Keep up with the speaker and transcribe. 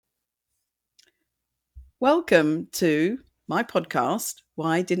Welcome to my podcast,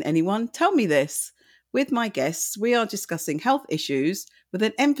 Why Didn't Anyone Tell Me This? With my guests, we are discussing health issues with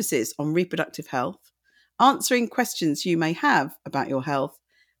an emphasis on reproductive health, answering questions you may have about your health,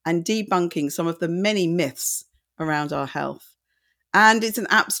 and debunking some of the many myths around our health. And it's an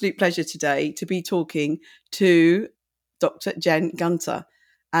absolute pleasure today to be talking to Dr. Jen Gunter.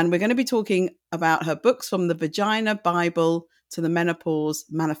 And we're going to be talking about her books from the Vagina Bible to the Menopause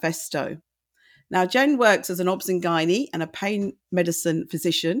Manifesto. Now, Jen works as an obs-and-gynae and a pain medicine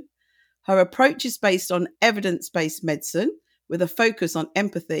physician. Her approach is based on evidence-based medicine with a focus on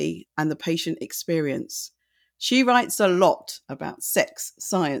empathy and the patient experience. She writes a lot about sex,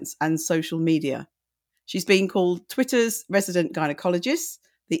 science, and social media. She's been called Twitter's resident gynecologist,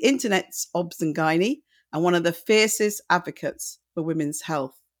 the internet's obs-and-gynae, and one of the fiercest advocates for women's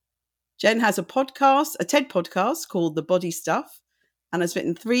health. Jen has a podcast, a TED podcast called The Body Stuff, and has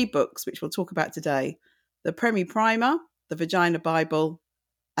written 3 books, which we'll talk about today: The Premi Primer, The Vagina Bible,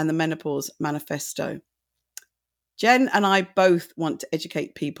 and The Menopause Manifesto. Jen and I both want to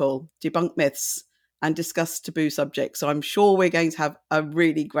educate people, debunk myths, and discuss taboo subjects. So I'm sure we're going to have a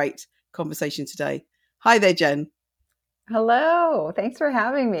really great conversation today. Hi there, Jen. Hello. Thanks for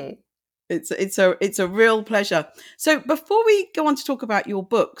having me. It's a real pleasure. So before we go on to talk about your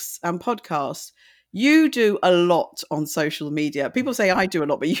books and podcasts, you do a lot on social media. People say I do a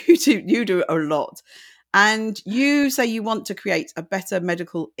lot, but you do a lot. And you say you want to create a better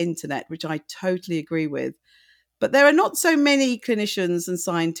medical internet, which I totally agree with. But there are not so many clinicians and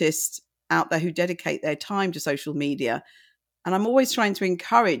scientists out there who dedicate their time to social media. And I'm always trying to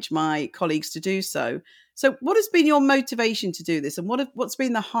encourage my colleagues to do so. So what has been your motivation to do this? And what's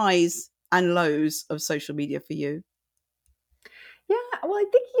been the highs and lows of social media for you? Yeah, well, I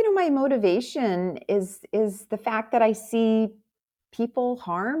think, my motivation is the fact that I see people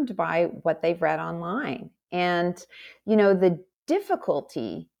harmed by what they've read online. And, the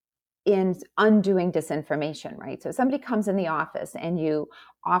difficulty in undoing disinformation, right? So somebody comes in the office and you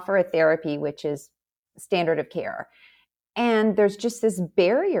offer a therapy, which is standard of care, and there's just this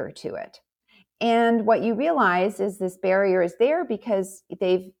barrier to it. And what you realize is this barrier is there because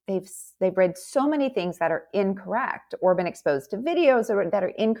they've read so many things that are incorrect, or been exposed to videos that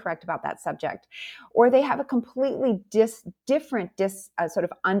are incorrect about that subject, or they have a completely different sort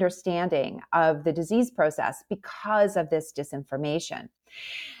of understanding of the disease process because of this disinformation.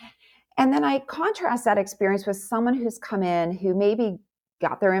 And then I contrast that experience with someone who's come in who maybe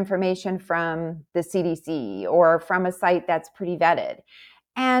got their information from the CDC or from a site that's pretty vetted,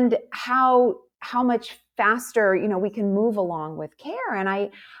 and how much faster, we can move along with care. And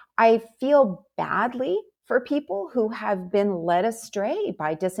I feel badly for people who have been led astray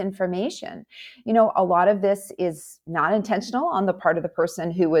by disinformation. A lot of this is not intentional on the part of the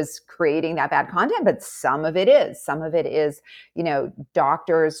person who was creating that bad content, but some of it is. Some of it is,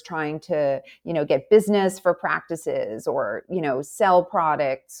 doctors trying to, get business for practices, or, sell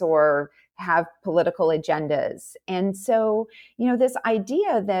products, or have political agendas. And so, this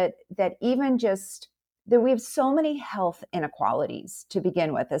idea that even just that we have so many health inequalities to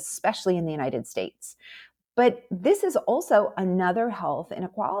begin with, especially in the United States. But this is also another health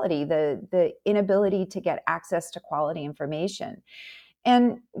inequality, the inability to get access to quality information.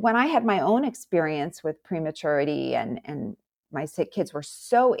 And when I had my own experience with prematurity, and my sick kids were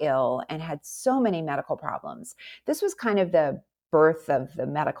so ill and had so many medical problems, this was kind of the birth of the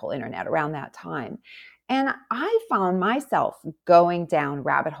medical internet around that time. And I found myself going down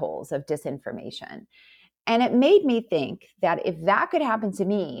rabbit holes of disinformation. And it made me think that if that could happen to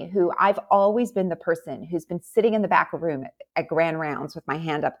me, who I've always been the person who's been sitting in the back of the room at grand rounds with my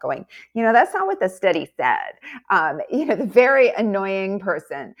hand up going, that's not what the study said, the very annoying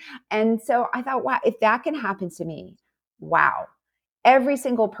person. And so I thought, wow, if that can happen to me, wow, every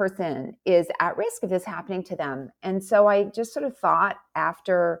single person is at risk of this happening to them. And so I just sort of thought,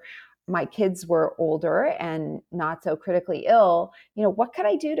 after my kids were older and not so critically ill, what could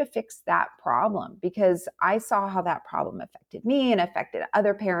I do to fix that problem? Because I saw how that problem affected me and affected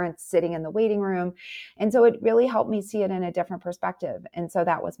other parents sitting in the waiting room. And so it really helped me see it in a different perspective. And so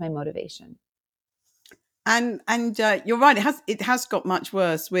that was my motivation. And you're right. It has got much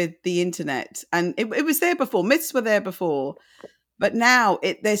worse with the internet, and it was there before. Myths were there before, but now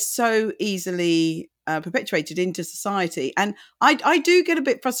they're so easily perpetuated into society. And I do get a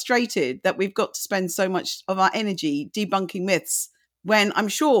bit frustrated that we've got to spend so much of our energy debunking myths, when I'm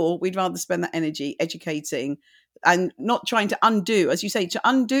sure we'd rather spend that energy educating and not trying to undo. As you say, to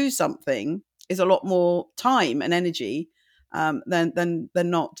undo something is a lot more time and energy than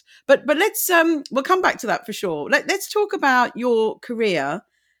not. But let's we'll come back to that for sure. Let's talk about your career.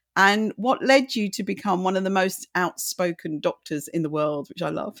 and what led you to become one of the most outspoken doctors in the world, which I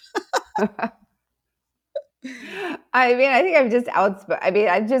love. I mean, I think I'm just outspoken. I mean,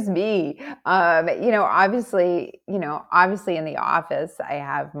 I'm just me. Obviously in the office, I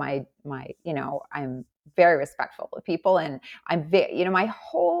have I'm very respectful of people, and I'm very, my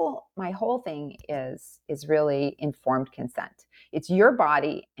whole thing is really informed consent. It's your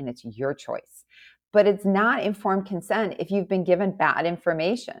body and it's your choice. But it's not informed consent if you've been given bad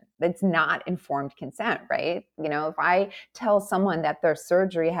information. That's not informed consent, right? If I tell someone that their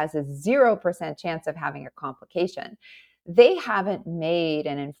surgery has a 0% chance of having a complication, they haven't made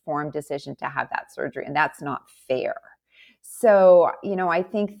an informed decision to have that surgery, and that's not fair. So, I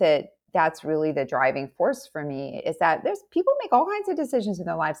think that that's really the driving force for me, is that there's people make all kinds of decisions in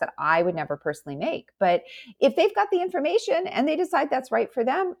their lives that I would never personally make. But if they've got the information and they decide that's right for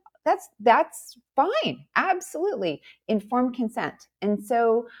them, that's fine. Absolutely. Informed consent. And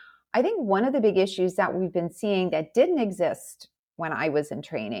so I think one of the big issues that we've been seeing that didn't exist when I was in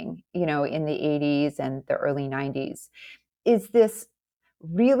training, in the 80s and the early 90s, is this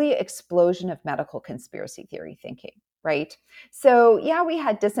really explosion of medical conspiracy theory thinking, right? So yeah, we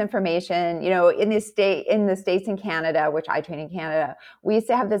had disinformation, in the States and Canada, which I train in Canada, we used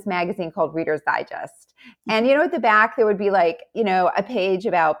to have this magazine called Reader's Digest. And, at the back, there would be like, a page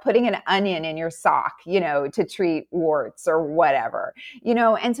about putting an onion in your sock, to treat warts or whatever,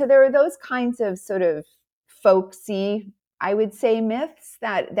 and so there are those kinds of sort of folksy, I would say, myths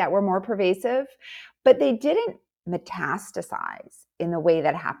that were more pervasive, but they didn't metastasize in the way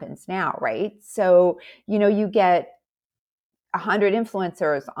that happens now, right? So, you get 100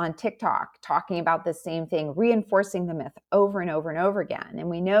 influencers on TikTok talking about the same thing, reinforcing the myth over and over and over again. And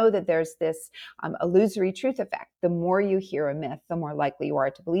we know that there's this illusory truth effect. The more you hear a myth, the more likely you are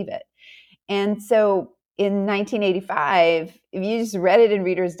to believe it. And so in 1985, if you just read it in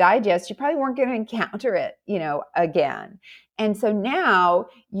Reader's Digest, you probably weren't going to encounter it, again. And so now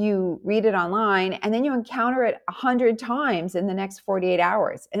you read it online and then you encounter it 100 times in the next 48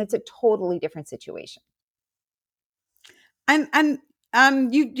 hours. And it's a totally different situation. And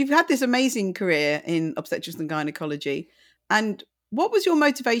you've had this amazing career in obstetrics and gynecology. And what was your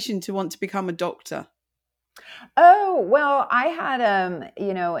motivation to want to become a doctor? Oh, well, I had, an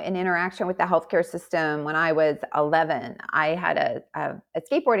interaction with the healthcare system when I was 11. I had a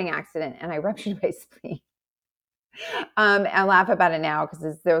skateboarding accident and I ruptured my spleen. I laugh about it now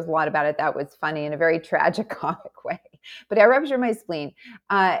because there was a lot about it that was funny in a very tragic, comic way. But I ruptured my spleen,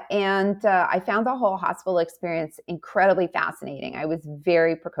 and I found the whole hospital experience incredibly fascinating. I was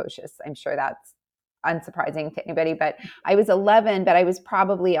very precocious. I'm sure that's unsurprising to anybody, but I was 11, but I was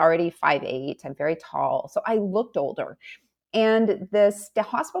probably already 5'8". I'm very tall, so I looked older. And the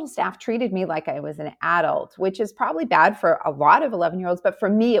hospital staff treated me like I was an adult, which is probably bad for a lot of 11-year-olds, but for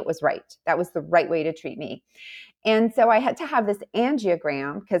me, it was right. That was the right way to treat me. And so I had to have this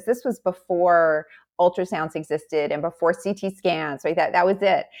angiogram because this was before ultrasounds existed and before CT scans, right? That was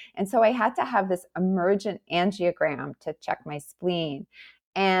it. And so I had to have this emergent angiogram to check my spleen.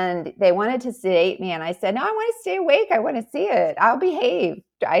 And they wanted to sedate me. And I said, no, I want to stay awake. I want to see it. I'll behave.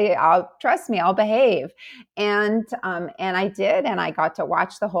 I'll trust me. I'll behave. And I did. And I got to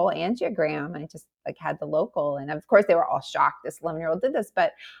watch the whole angiogram. I just had the local. And of course, they were all shocked this 11-year-old did this.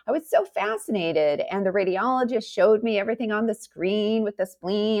 But I was so fascinated. And the radiologist showed me everything on the screen with the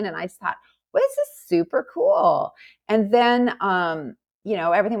spleen. And I just thought, well, this is super cool. And then,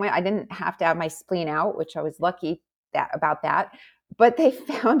 everything went, I didn't have to have my spleen out, which I was lucky about that. But they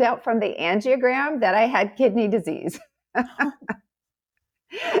found out from the angiogram that I had kidney disease.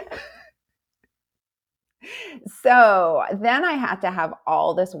 So then I had to have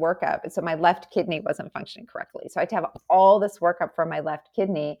all this workup. So my left kidney wasn't functioning correctly. So I had to have all this workup for my left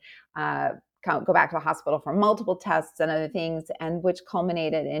kidney, go back to the hospital for multiple tests and other things, and which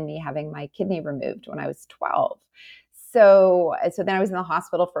culminated in me having my kidney removed when I was 12. So then I was in the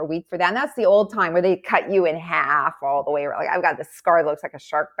hospital for a week for that. And that's the old time where they cut you in half all the way around. Like I've got this scar that looks like a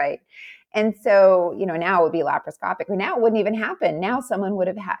shark bite. And so, now it would be laparoscopic, or now it wouldn't even happen. Now someone would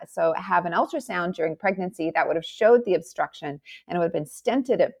have an ultrasound during pregnancy that would have showed the obstruction and it would have been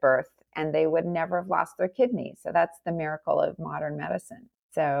stented at birth and they would never have lost their kidney. So that's the miracle of modern medicine.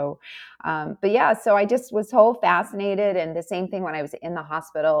 So, so I just was so fascinated. And the same thing when I was in the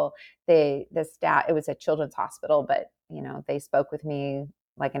hospital, the staff, it was a children's hospital, but, they spoke with me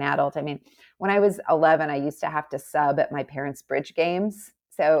like an adult. I mean, when I was 11, I used to have to sub at my parents' bridge games.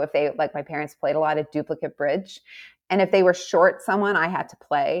 So if my parents played a lot of duplicate bridge, and if they were short someone, I had to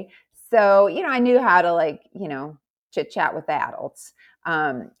play. So, I knew how to chit chat with the adults.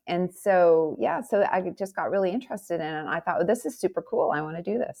 And so, yeah, so I just got really interested in it. And I thought, well, this is super cool. I want to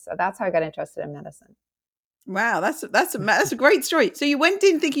do this. So that's how I got interested in medicine. Wow, that's a great story. So you went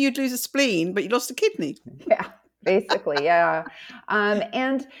in thinking you'd lose a spleen, but you lost a kidney. Yeah, basically, yeah.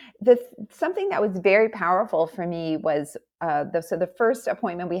 And the something that was very powerful for me was the first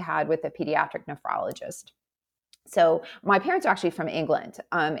appointment we had with a pediatric nephrologist. So my parents are actually from England,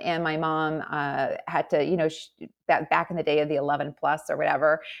 and my mom had to, that back in the day of the 11 plus or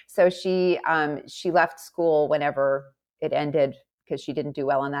whatever. So she left school whenever it ended because she didn't do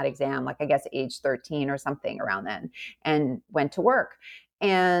well on that exam, like I guess age 13 or something around then, and went to work.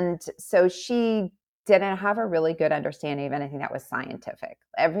 And so she didn't have a really good understanding of anything that was scientific.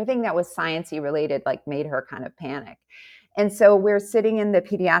 Everything that was sciencey related, like, made her kind of panic. And so we're sitting in the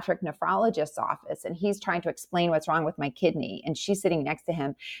pediatric nephrologist's office, and he's trying to explain what's wrong with my kidney. And she's sitting next to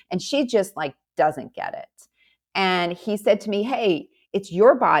him, and she just like doesn't get it. And he said to me, "Hey, it's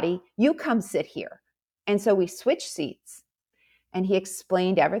your body. You come sit here." And so we switched seats, and he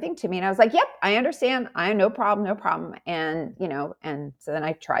explained everything to me. And I was like, "Yep, I understand. I have no problem, no problem." And, and so then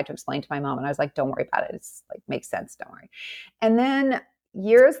I tried to explain to my mom, and I was like, "Don't worry about it. It's like, makes sense. Don't worry." And then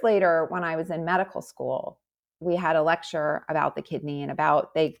years later, when I was in medical school, we had a lecture about the kidney and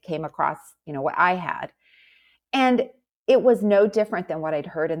they came across, what I had. And it was no different than what I'd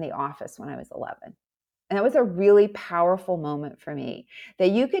heard in the office when I was 11. And it was a really powerful moment for me,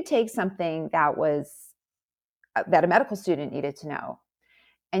 that you could take something that a medical student needed to know,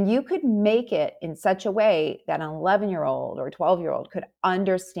 and you could make it in such a way that an 11-year-old or 12-year-old could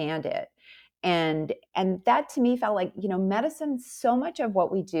understand it. And that to me felt like, medicine, so much of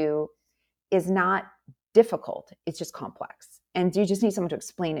what we do is not difficult. It's just complex. And you just need someone to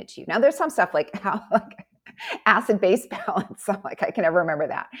explain it to you. Now there's some stuff like how, like, acid-base balance. So, like, I can never remember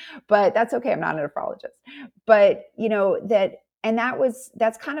that, but that's okay. I'm not a nephrologist, but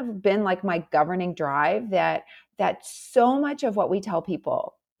that's kind of been like my governing drive, that so much of what we tell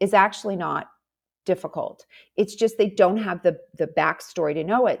people is actually not difficult. It's just they don't have the backstory to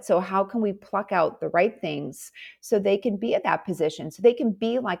know it. So how can we pluck out the right things so they can be at that position, so they can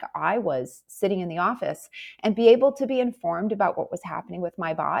be like I was sitting in the office and be able to be informed about what was happening with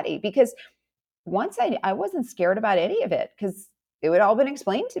my body? Because once I wasn't scared about any of it, because it had all been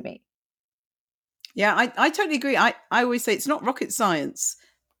explained to me. Yeah, I totally agree. I always say it's not rocket science.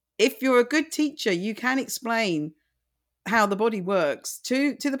 If you're a good teacher, you can explain how the body works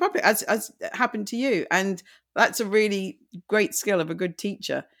to the public, as happened to you, and that's a really great skill of a good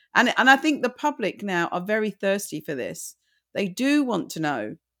teacher. And I think the public now are very thirsty for this. They do want to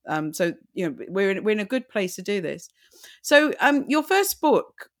know. So we're in a good place to do this. So your first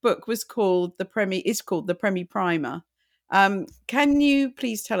book was called the Premi Primer. Can you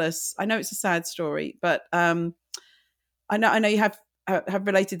please tell us? I know it's a sad story, but I know you have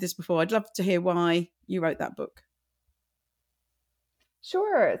related this before. I'd love to hear why you wrote that book.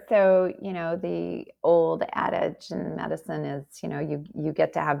 Sure. So, the old adage in medicine is, you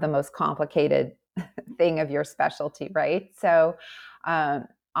get to have the most complicated thing of your specialty, right? So, I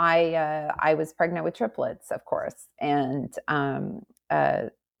was pregnant with triplets, of course, and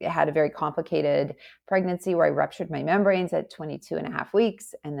had a very complicated pregnancy where I ruptured my membranes at 22 and a half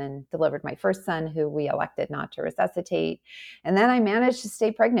weeks, and then delivered my first son, who we elected not to resuscitate. And then I managed to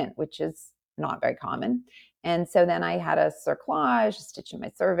stay pregnant, which is not very common. And so then I had a cerclage, a stitch in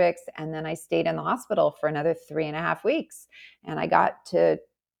my cervix, and then I stayed in the hospital for another 3.5 weeks. And I got to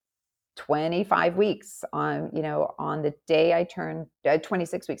 25 weeks on the day I turned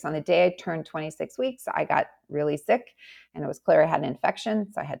 26 weeks. On the day I turned 26 weeks, I got really sick, and it was clear I had an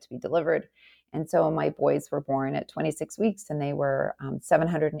infection. So I had to be delivered. And so my boys were born at 26 weeks, and they were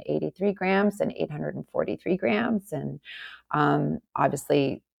 783 grams and 843 grams. And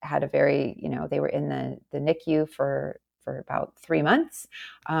obviously had a very, they were in the NICU for about 3 months.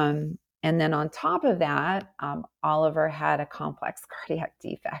 And then on top of that, Oliver had a complex cardiac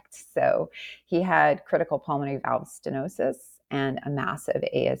defect. So he had critical pulmonary valve stenosis and a massive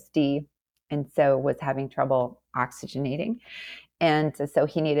ASD, and so was having trouble oxygenating. And so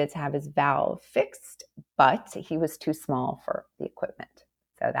he needed to have his valve fixed, but he was too small for the equipment.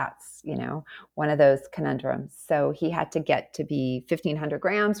 So that's, one of those conundrums. So he had to get to be 1,500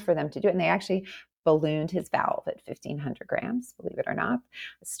 grams for them to do it. And they actually ballooned his valve at 1,500 grams, believe it or not.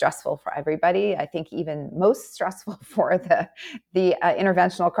 It's stressful for everybody. I think even most stressful for the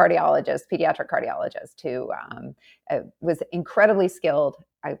interventional cardiologist, pediatric cardiologist, who was incredibly skilled,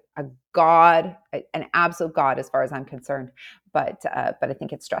 a god, an absolute god as far as I'm concerned. But I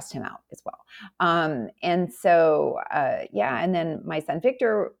think it stressed him out as well. And so, yeah. And then my son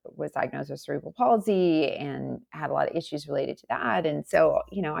Victor was diagnosed with cerebral palsy and had a lot of issues related to that. And so,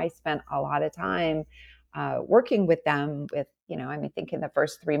 I spent a lot of time working with them with, I think in the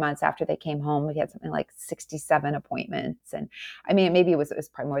first 3 months after they came home, we had something like 67 appointments. And I mean, maybe it was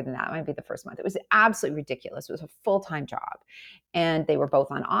probably more than that. It might be the first month. It was absolutely ridiculous. It was a full-time job. And they were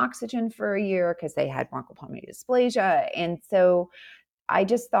both on oxygen for a year because they had bronchopulmonary dysplasia. And so I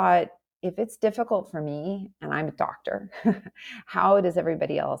just thought, if it's difficult for me and I'm a doctor, how does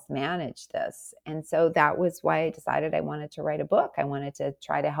everybody else manage this? And so that was why I decided I wanted to write a book. I wanted to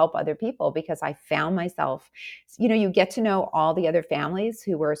try to help other people because I found myself, you get to know all the other families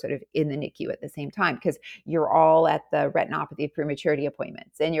who were sort of in the NICU at the same time because you're all at the retinopathy prematurity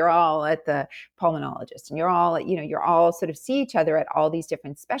appointments and you're all at the pulmonologist and you're all sort of see each other at all these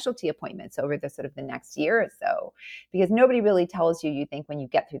different specialty appointments over the sort of the next year or so, because nobody really tells you think when you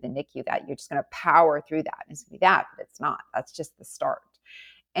get through the NICU that you're just going to power through that. It's going to be that, but it's not. That's just the start.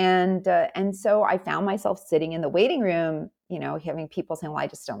 And so I found myself sitting in the waiting room, having people saying, well, I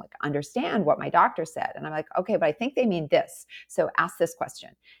just don't understand what my doctor said. And I'm like, okay, but I think they mean this. So ask this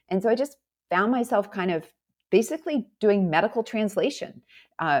question. And so I just found myself kind of basically doing medical translation,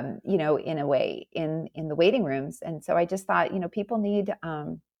 in a way in the waiting rooms. And so I just thought, people need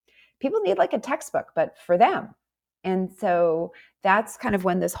like a textbook, but for them. And so that's kind of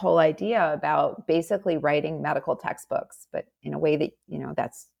when this whole idea about basically writing medical textbooks, but in a way that,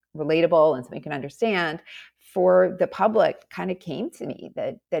 that's relatable and something you can understand for the public kind of came to me,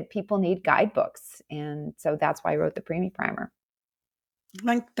 that people need guidebooks. And so that's why I wrote the Preemie Primer.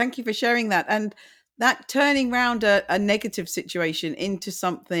 Thank you for sharing that. And that turning around a negative situation into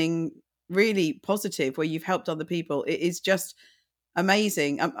something really positive where you've helped other people, it is just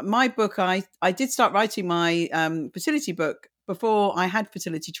amazing. My book, I did start writing my fertility book before I had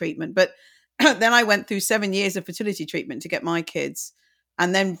fertility treatment, but then I went through 7 years of fertility treatment to get my kids,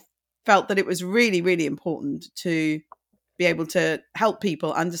 and then felt that it was really, really important to be able to help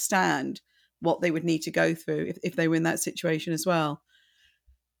people understand what they would need to go through if they were in that situation as well.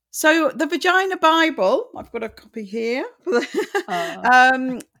 So the Vagina Bible, I've got a copy here.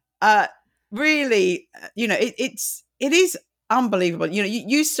 Really, it is unbelievable.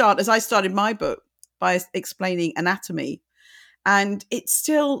 You start, as I started my book, by explaining anatomy, and it's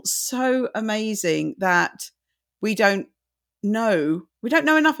still so amazing that we don't know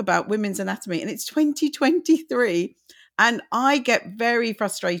enough about women's anatomy, and it's 2023, and I get very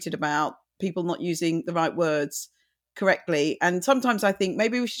frustrated about people not using the right words correctly, and sometimes I think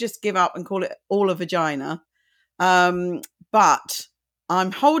maybe we should just give up and call it all a vagina. But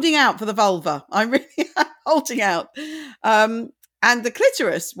I'm holding out for the vulva. I'm really holding out. And the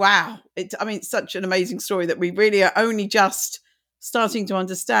clitoris, wow. It's such an amazing story that we really are only just starting to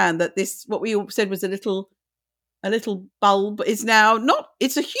understand that this, what we all said was a little bulb, is now not.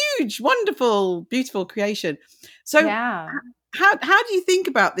 It's a huge, wonderful, beautiful creation. So Yeah. how do you think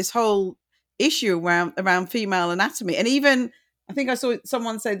about this whole issue around female anatomy? And even, I think I saw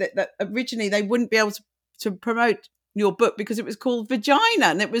someone say that originally they wouldn't be able to promote your book because it was called Vagina,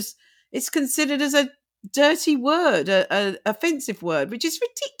 and it's considered as a dirty word, a offensive word, which is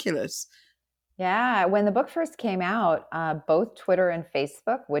ridiculous. Yeah. When the book first came out, both Twitter and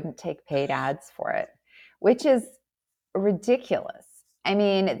Facebook wouldn't take paid ads for it, which is ridiculous. I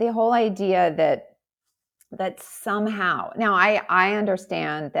mean, the whole idea that somehow, now I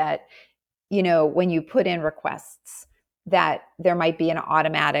understand that, when you put in requests, that there might be an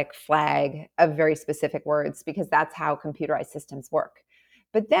automatic flag of very specific words because that's how computerized systems work.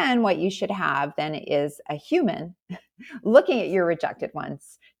 But then what you should have then is a human looking at your rejected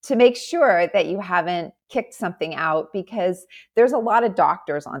ones to make sure that you haven't kicked something out, because there's a lot of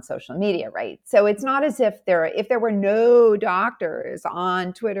doctors on social media, right? So it's not as if there were no doctors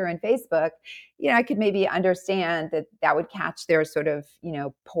on Twitter and Facebook, I could maybe understand that would catch their sort of,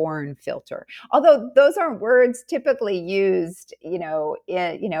 porn filter. Although those aren't words typically used,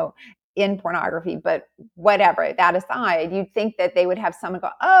 in pornography, but whatever, that aside, you'd think that they would have someone go,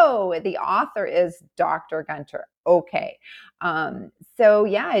 oh, the author is Dr. Gunter. Okay. So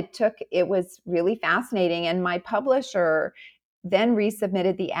yeah, it was really fascinating. And my publisher then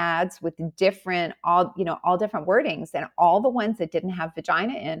resubmitted the ads with all different wordings, and all the ones that didn't have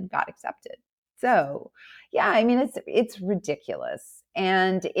vagina in got accepted. So yeah, I mean, it's ridiculous.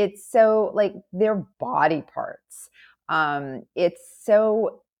 And it's so, like, their body parts.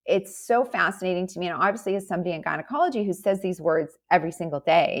 It's so fascinating to me. And obviously, as somebody in gynecology who says these words every single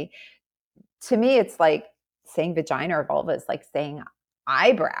day, to me, it's like saying vagina or vulva is like saying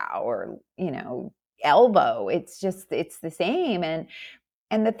eyebrow or, elbow. It's the same.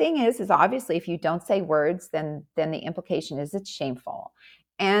 And the thing is obviously if you don't say words, then the implication is it's shameful.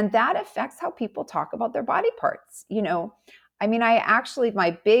 And that affects how people talk about their body parts. I actually,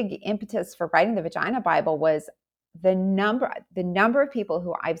 my big impetus for writing the Vagina Bible was the number of people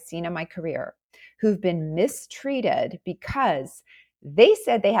who I've seen in my career who've been mistreated because they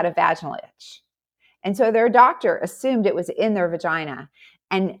said they had a vaginal itch. And so their doctor assumed it was in their vagina.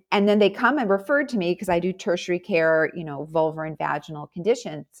 And then they come and referred to me because I do tertiary care, vulvar and vaginal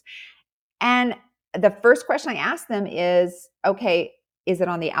conditions. And the first question I ask them is, okay, is it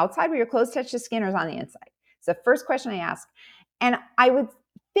on the outside where your clothes touch the skin, or is it on the inside? It's the first question I ask. And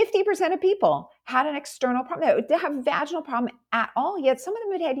 50% of people had an external problem. They didn't have a vaginal problem at all. Yet some of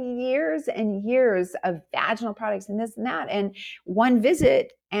them had years and years of vaginal products and this and that. And one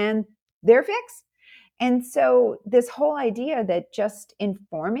visit and they're fixed. And so this whole idea that just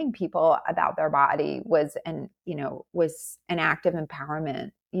informing people about their body was an act of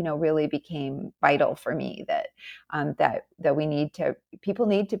empowerment, really became vital for me. That people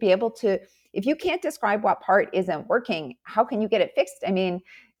need to be able to, if you can't describe what part isn't working, how can you get it fixed? I mean,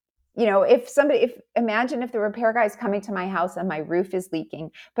 imagine if the repair guy is coming to my house and my roof is leaking,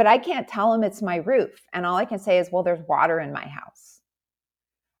 but I can't tell him it's my roof. And all I can say is, well, there's water in my house.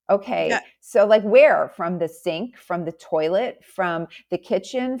 Okay. Yeah. So like where? From the sink, from the toilet, from the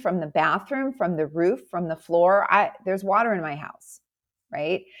kitchen, from the bathroom, from the roof, from the floor. There's water in my house.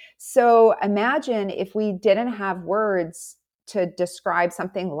 Right. So imagine if we didn't have words to describe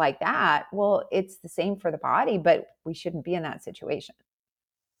something like that. Well, it's the same for the body, but we shouldn't be in that situation.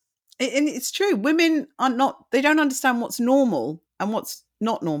 And it's true. Women they don't understand what's normal and what's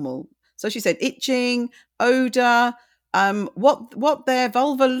not normal. So she said itching, odor, what their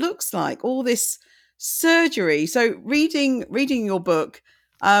vulva looks like, all this surgery. So reading your book,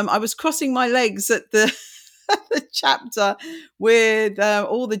 I was crossing my legs at the the chapter with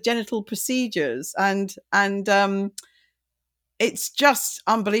all the genital procedures, and it's just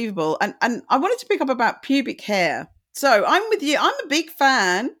unbelievable. And I wanted to pick up about pubic hair. So I'm with you. I'm a big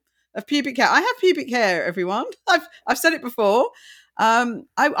fan of pubic hair. I have pubic hair, everyone. I've said it before.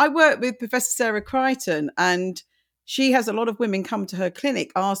 I work with Professor Sarah Crichton, and she has a lot of women come to her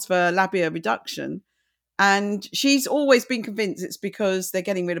clinic, ask for labia reduction. And she's always been convinced it's because they're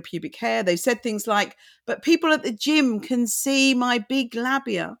getting rid of pubic hair. They've said things like, but people at the gym can see my big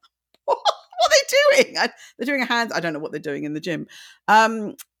labia. What are they doing? They're doing a hand. I don't know what they're doing in the gym.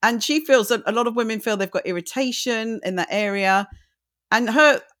 And she feels that a lot of women feel they've got irritation in that area. And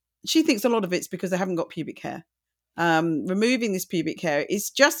she thinks a lot of it's because they haven't got pubic hair. Removing this pubic hair it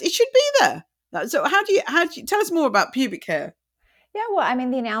should be there. So how do you tell us more about pubic hair? Yeah, well, I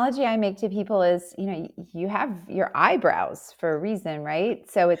mean, the analogy I make to people is, you have your eyebrows for a reason, right?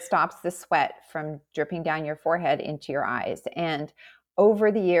 So it stops the sweat from dripping down your forehead into your eyes. And over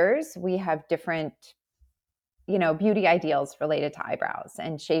the years, we have different, beauty ideals related to eyebrows,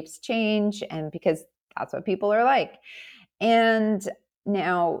 and shapes change, and because that's what people are like. And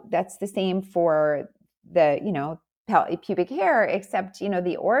now that's the same for the, pubic hair, except,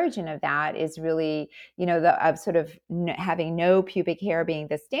 the origin of that is really, of sort of having no pubic hair being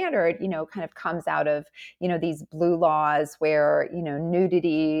the standard, kind of comes out of, these blue laws where,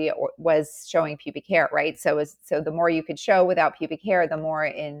 nudity was showing pubic hair, right? So the more you could show without pubic hair, the more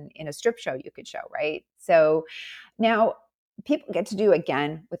in a strip show you could show, right? So now people get to do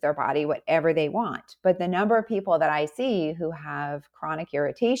again with their body whatever they want. But the number of people that I see who have chronic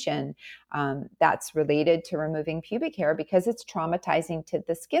irritation, that's related to removing pubic hair because it's traumatizing to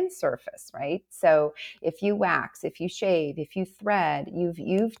the skin surface, right? So if you wax, if you shave, if you thread,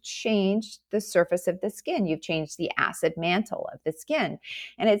 you've changed the surface of the skin. You've changed the acid mantle of the skin.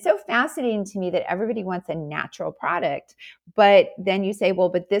 And it's so fascinating to me that everybody wants a natural product, but then you say, well,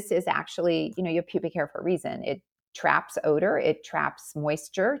 but this is actually, you have pubic hair for a reason. It traps odor, it traps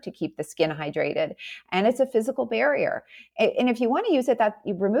moisture to keep the skin hydrated, and it's a physical barrier. And if you want to use it, that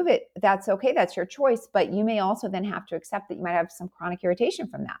you remove it, that's okay, that's your choice, but you may also then have to accept that you might have some chronic irritation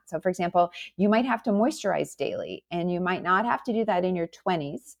from that. So for example, you might have to moisturize daily, and you might not have to do that in your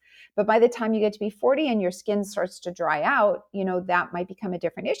 20s. But by the time you get to be 40 and your skin starts to dry out, that might become a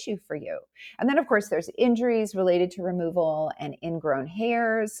different issue for you. And then, of course, there's injuries related to removal and ingrown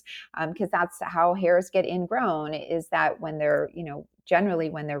hairs, because that's how hairs get ingrown, is that when they're, generally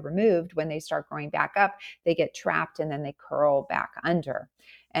when they're removed, when they start growing back up, they get trapped and then they curl back under.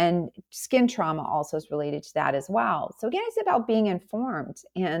 And skin trauma also is related to that as well. So again, it's about being informed.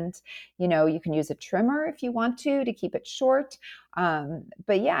 And, you can use a trimmer if you want to keep it short.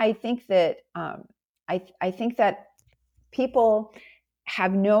 But yeah, I think that people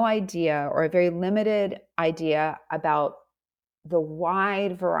have no idea, or a very limited idea, about the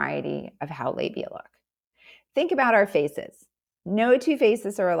wide variety of how labia look. Think about our faces. No two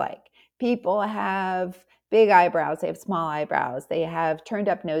faces are alike. People have big eyebrows, they have small eyebrows, they have turned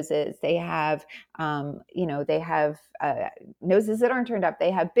up noses, they have, they have noses that aren't turned up,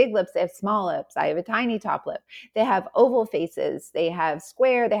 they have big lips, they have small lips, I have a tiny top lip, they have oval faces, they have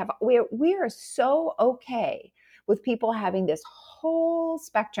square, we are so okay with people having this whole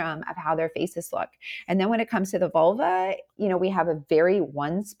spectrum of how their faces look. And then when it comes to the vulva, we have a very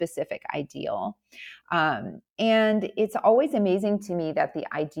one specific ideal. And it's always amazing to me that the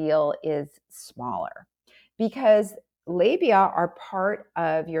ideal is smaller, because labia are part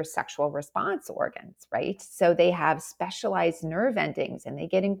of your sexual response organs, right? So they have specialized nerve endings and they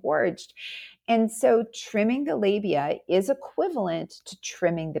get engorged. And so trimming the labia is equivalent to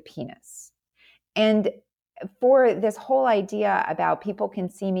trimming the penis. And for this whole idea about people can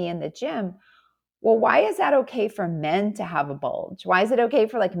see me in the gym, well, why is that okay for men to have a bulge? Why is it okay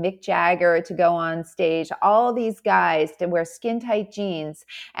for like Mick Jagger to go on stage, all these guys to wear skin tight jeans,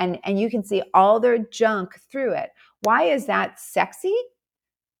 and you can see all their junk through it? Why is that sexy?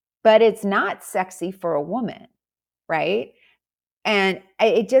 But it's not sexy for a woman, right? And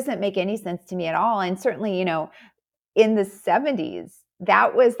it doesn't make any sense to me at all. And certainly, in the 70s,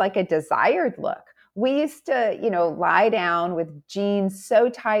 that was like a desired look. We used to, lie down with jeans so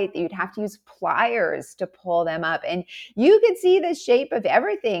tight that you'd have to use pliers to pull them up. And you could see the shape of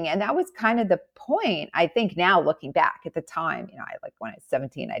everything. And that was kind of the point. I think now, looking back, at the time, when I was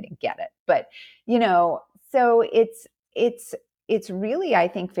 17, I didn't get it. But, so it's really, I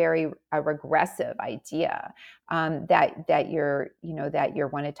think, very a regressive idea, that you're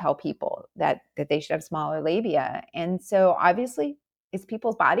want to tell people that they should have smaller labia. And so obviously it's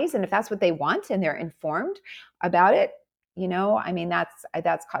people's bodies, and if that's what they want and they're informed about it,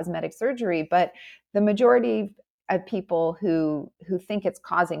 that's cosmetic surgery. But the majority of people who think it's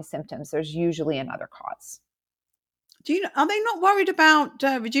causing symptoms, there's usually another cause. Are they not worried about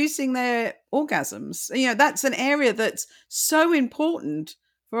reducing their orgasms? That's an area that's so important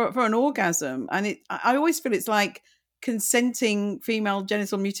for an orgasm. And I always feel it's like consenting female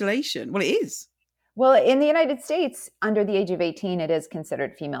genital mutilation. Well, it is. Well, in the United States, under the age of 18, it is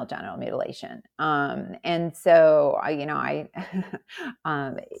considered female genital mutilation. And so, if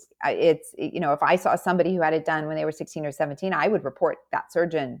I saw somebody who had it done when they were 16 or 17, I would report that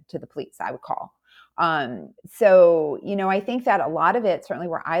surgeon to the police. I would call. So, I think that a lot of it, certainly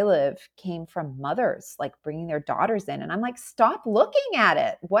where I live, came from mothers like bringing their daughters in. And I'm like, stop looking at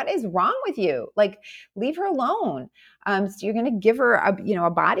it. What is wrong with you? Like, leave her alone. So you're going to give her a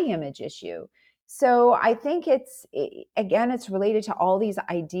body image issue. So I think it's related to all these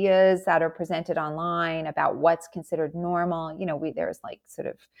ideas that are presented online about what's considered normal. There's like sort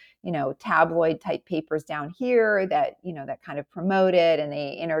of, tabloid type papers down here that, that kind of promote it, and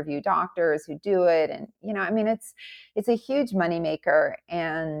they interview doctors who do it. And, it's a huge moneymaker.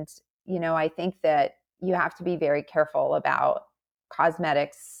 And, I think that you have to be very careful about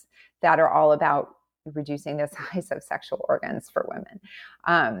cosmetics that are all about reducing the size of sexual organs for women.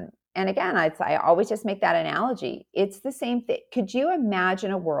 And again, I always just make that analogy. It's the same thing. Could you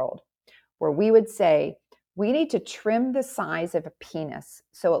imagine a world where we would say, we need to trim the size of a penis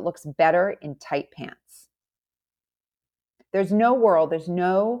so it looks better in tight pants? There's no world, those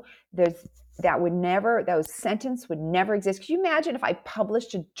sentence would never exist. Could you imagine if I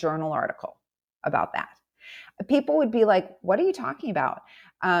published a journal article about that? People would be like, what are you talking about?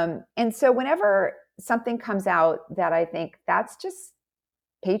 And so whenever something comes out that I think that's just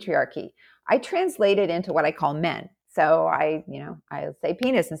patriarchy, I translate it into what I call men. So I say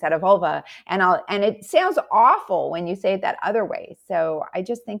penis instead of vulva, and it sounds awful when you say it that other way. So I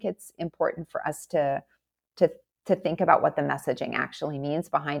just think it's important for us to think about what the messaging actually means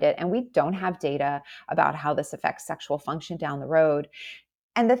behind it. And we don't have data about how this affects sexual function down the road.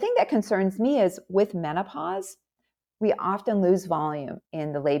 And the thing that concerns me is with menopause, we often lose volume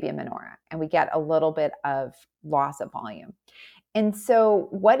in the labia minora, and we get a little bit of loss of volume. And so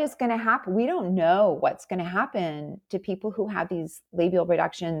what is going to happen? We don't know what's going to happen to people who have these labial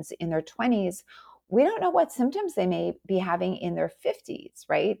reductions in their 20s. We don't know what symptoms they may be having in their 50s,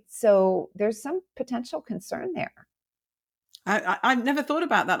 right? So there's some potential concern there. I've never thought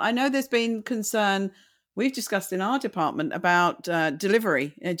about that. I know there's been concern we've discussed in our department about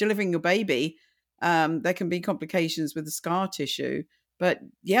delivering your baby. There can be complications with the scar tissue. But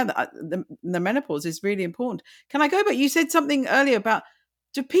yeah, the menopause is really important. Can I go back? You said something earlier about,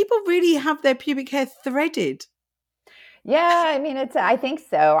 do people really have their pubic hair threaded? Yeah, I mean, I think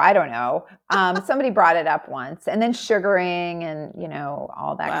so. I don't know. Somebody brought it up once, and then sugaring and,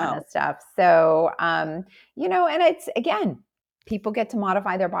 all that kind of Wow. stuff. So, and it's, again, people get to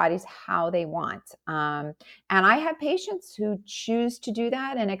modify their bodies how they want. And I have patients who choose to do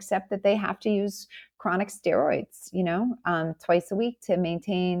that and accept that they have to use chronic steroids, twice a week to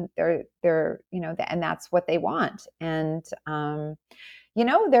maintain and that's what they want. And,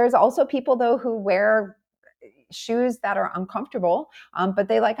 there's also people though who wear shoes that are uncomfortable, but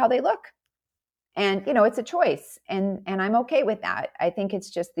they like how they look. And it's a choice, and I'm okay with that. I think it's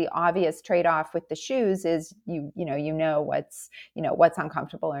just the obvious trade-off with the shoes is what's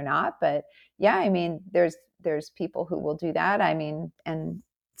uncomfortable or not. But yeah, I mean, there's people who will do that. I mean, and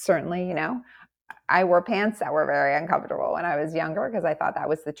certainly, I wore pants that were very uncomfortable when I was younger because I thought that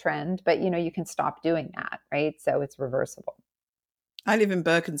was the trend. But you can stop doing that, right? So it's reversible. I live in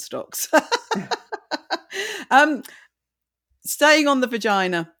Birkenstocks. um, Staying on the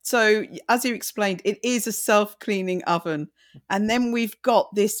vagina. So, as you explained, it is a self-cleaning oven. And then we've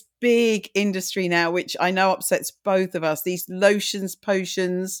got this big industry now, which I know upsets both of us. These lotions,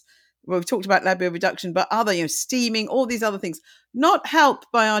 potions. Well, we've talked about libido reduction, but other, steaming, all these other things. Not helped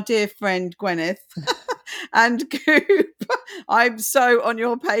by our dear friend Gwyneth and Goop. I'm so on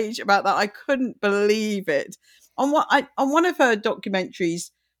your page about that. I couldn't believe it. On one of her documentaries,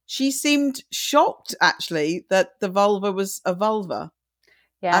 she seemed shocked actually that the vulva was a vulva.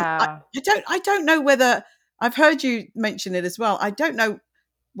 And Yeah. I don't know whether I've heard you mention it as well. I don't know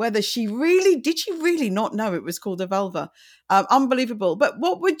whether she really not know it was called a vulva. Unbelievable. But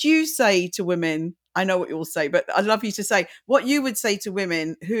what would you say to women? I know what you'll say, but I'd love you to say what you would say to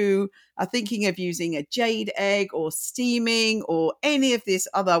women who are thinking of using a jade egg or steaming or any of this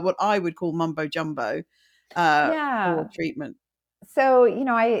other, what I would call mumbo jumbo, for Yeah. treatment. So,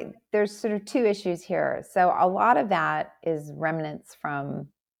 there's sort of two issues here. So a lot of that is remnants from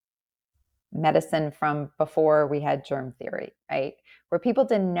medicine from before we had germ theory, right? Where people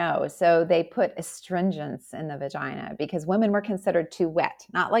didn't know. So they put astringents in the vagina because women were considered too wet,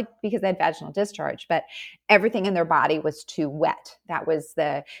 not like because they had vaginal discharge, but everything in their body was too wet. That was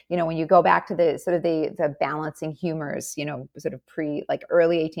when you go back to the sort of the balancing humors, sort of like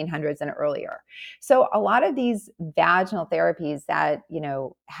early 1800s and earlier. So a lot of these vaginal therapies that,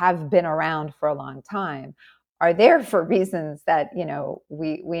 have been around for a long time are there for reasons that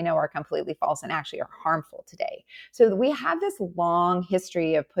we know are completely false and actually are harmful today. So we have this long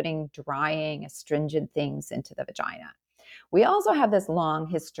history of putting drying astringent things into the vagina. We also have this long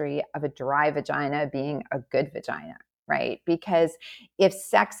history of a dry vagina being a good vagina, right? Because if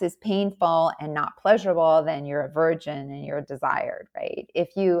sex is painful and not pleasurable, then you're a virgin and you're desired, right?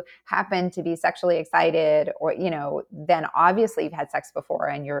 If you happen to be sexually excited or, then obviously you've had sex before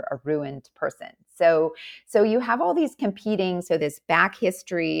and you're a ruined person. So you have all these competing, so this back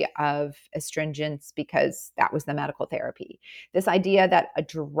history of astringents because that was the medical therapy. This idea that a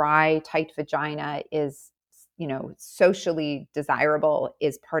dry, tight vagina is socially desirable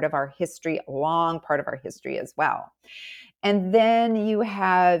is part of our history, a long part of our history as well. And then you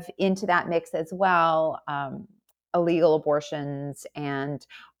have into that mix as well illegal abortions and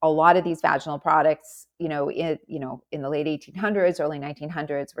a lot of these vaginal products, in the late 1800s, early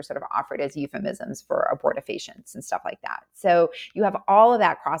 1900s, were sort of offered as euphemisms for abortifacients and stuff like that. So you have all of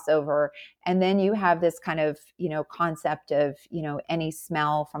that crossover, and then you have this kind of, concept of, any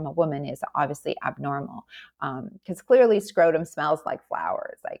smell from a woman is obviously abnormal because clearly scrotum smells like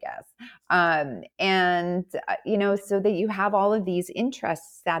flowers, I guess. So that you have all of these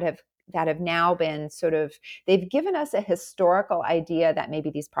interests that have now been sort of, they've given us a historical idea that maybe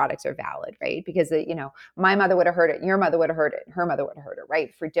these products are valid, right? Because my mother would have heard it, your mother would have heard it, her mother would have heard it,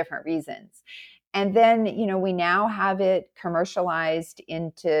 right? For different reasons. And then we now have it commercialized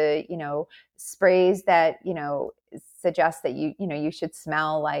into sprays that suggest that you should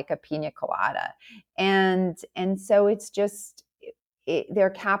smell like a pina colada. And so it's just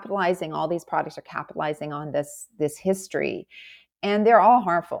they're capitalizing, all these products are capitalizing on this history, and they're all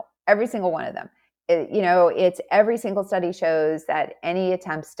harmful, every single one of them. It's every single study shows that any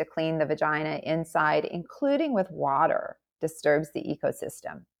attempts to clean the vagina inside, including with water, disturbs the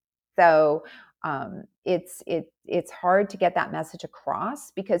ecosystem. So it's hard to get that message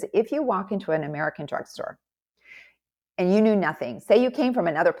across, because if you walk into an American drugstore and you knew nothing, say you came from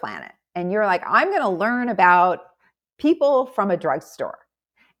another planet and you're like, I'm going to learn about people from a drugstore,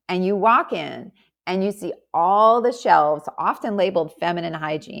 and you walk in and you see all the shelves often labeled feminine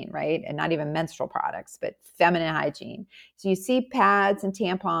hygiene, right? And not even menstrual products, but feminine hygiene. So you see pads and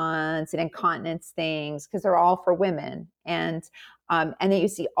tampons and incontinence things because they're all for women. And then you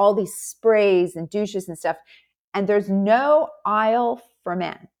see all these sprays and douches and stuff. and there's no aisle for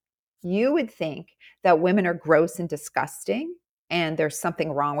men. You would think that women are gross and disgusting and there's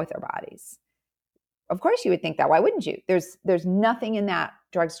something wrong with their bodies. Of course you would think that. Why wouldn't you? There's nothing in that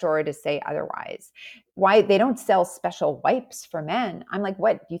drugstore to say otherwise. Why they don't sell special wipes for men? I'm like,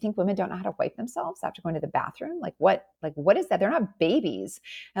 what? Do you think women don't know how to wipe themselves after going to the bathroom? What is that? They're not babies.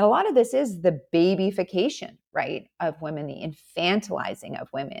 And a lot of this is the babyfication, right, of women, the infantilizing of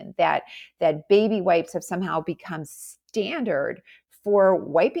women, that baby wipes have somehow become standard for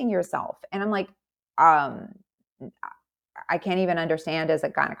wiping yourself. And I'm like, um, I can't even understand as a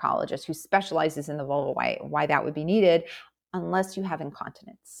gynecologist who specializes in the vulva why that would be needed unless you have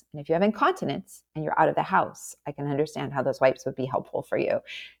incontinence. And if you have incontinence and you're out of the house, I can understand how those wipes would be helpful for you,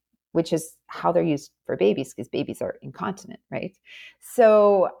 which is how they're used for babies because babies are incontinent, right?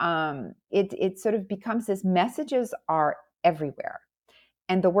 So it sort of becomes this messages are everywhere.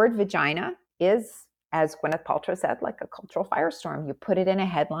 And the word vagina is, as Gwyneth Paltrow said, like a cultural firestorm. You put it in a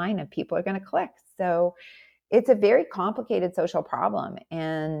headline and people are going to click. So it's a very complicated social problem,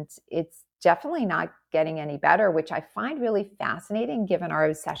 and it's definitely not getting any better, which I find really fascinating given our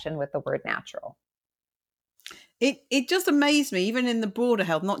obsession with the word natural. It just amazed me, even in the broader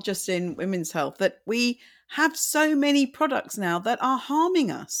health, not just in women's health, that we have so many products now that are harming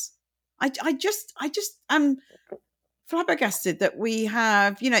us. I just am flabbergasted that we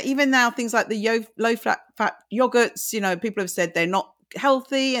have, even now things like the low fat yogurts, people have said they're not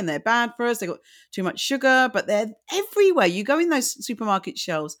healthy and they're bad for us. They've got too much sugar, but they're everywhere. You go in those supermarket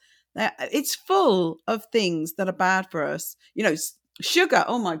shelves, it's full of things that are bad for us. Sugar.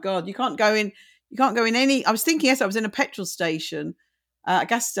 Oh my God. You can't go in any, I was thinking, yes, I was in a petrol station, a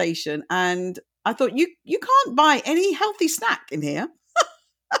gas station, and I thought you can't buy any healthy snack in here.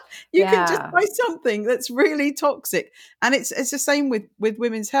 You can just Yeah. buy something that's really toxic, and it's the same with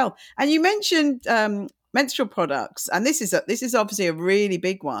women's health. And you mentioned menstrual products, and this is obviously a really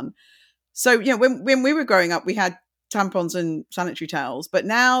big one. So when we were growing up, we had tampons and sanitary towels, but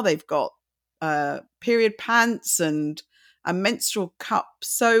now they've got period pants and menstrual cups.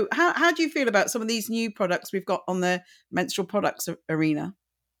 So how do you feel about some of these new products we've got on the menstrual products arena?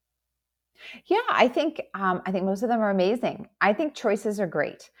 Yeah, I think most of them are amazing. I think choices are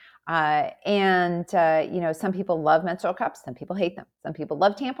great. And some people love menstrual cups, some people hate them. Some people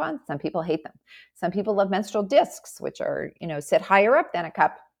love tampons, some people hate them. Some people love menstrual discs, which are, sit higher up than a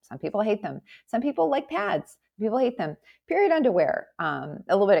cup. Some people hate them. Some people like pads. People hate them. Period underwear, a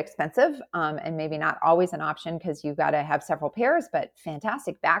little bit expensive, and maybe not always an option because you've got to have several pairs, but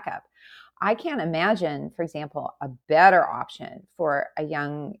fantastic backup. I can't imagine, for example, a better option for a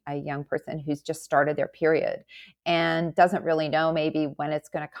young person who's just started their period and doesn't really know maybe when it's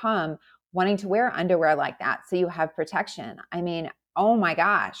going to come, wanting to wear underwear like that so you have protection. I mean, oh my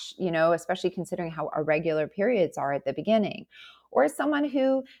gosh, especially considering how irregular periods are at the beginning. Or someone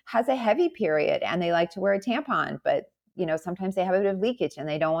who has a heavy period and they like to wear a tampon, but sometimes they have a bit of leakage and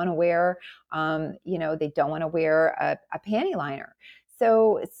they don't want to wear, a panty liner.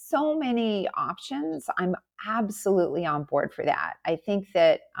 So many options. I'm absolutely on board for that. I think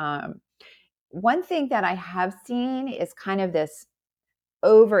that one thing that I have seen is kind of this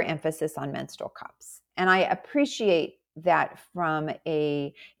overemphasis on menstrual cups, and I appreciate that from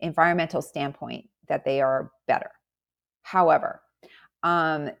a environmental standpoint that they are better. However,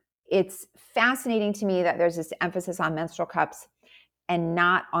 um, it's fascinating to me that there's this emphasis on menstrual cups and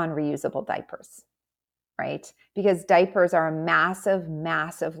not on reusable diapers, right? Because diapers are a massive,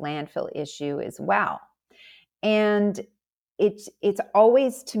 massive landfill issue as well. And it's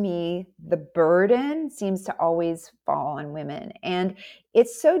always, to me, the burden seems to always fall on women. And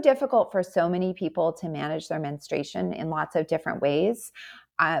it's so difficult for so many people to manage their menstruation in lots of different ways.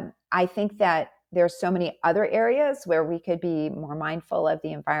 I think that there's so many other areas where we could be more mindful of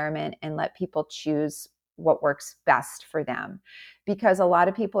the environment and let people choose what works best for them, because a lot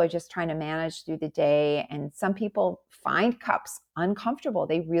of people are just trying to manage through the day, and some people find cups uncomfortable,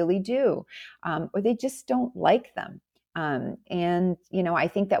 they really do, or they just don't like them. And I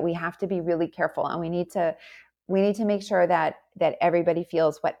think that we have to be really careful, and we need to make sure that everybody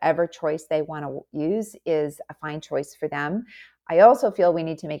feels whatever choice they want to use is a fine choice for them. I also feel we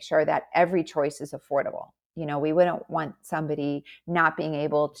need to make sure that every choice is affordable. We wouldn't want somebody not being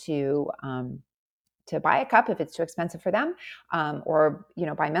able to buy a cup if it's too expensive for them, or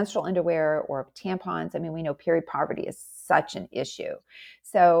buy menstrual underwear or tampons. I mean, we know period poverty is such an issue.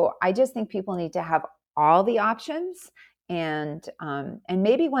 So I just think people need to have all the options, and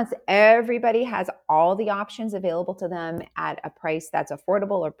maybe once everybody has all the options available to them at a price that's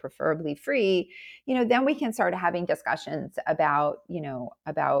affordable or preferably free, then we can start having discussions about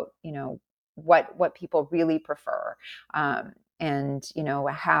what people really prefer, and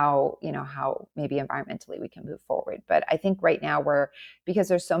how maybe environmentally we can move forward. But I think right now because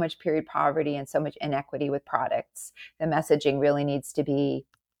there's so much period poverty and so much inequity with products, the messaging really needs to be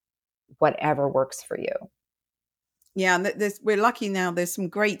whatever works for you. Yeah, and we're lucky now. There's some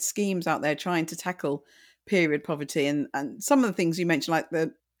great schemes out there trying to tackle period poverty, and some of the things you mentioned, like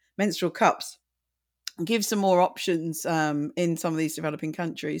the menstrual cups, give some more options in some of these developing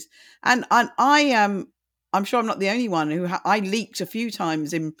countries. And I'm sure I'm not the only one who I leaked a few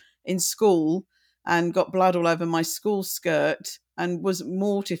times in school and got blood all over my school skirt and was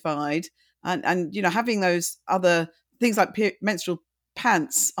mortified. And having those other things like menstrual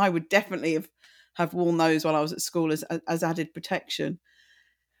pants, I would definitely have worn those while I was at school as added protection.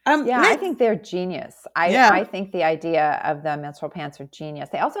 Yeah, I Let's think they're genius. Yeah. I think the idea of the menstrual pants are genius.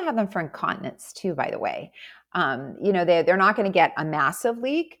 They also have them for incontinence too, by the way. They're not going to get a massive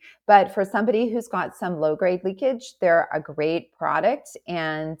leak, but for somebody who's got some low grade leakage, they're a great product.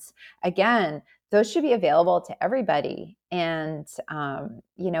 And again, those should be available to everybody. And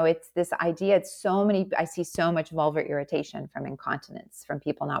it's this idea. I see so much vulvar irritation from incontinence, from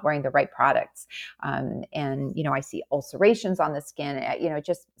people not wearing the right products. And I see ulcerations on the skin,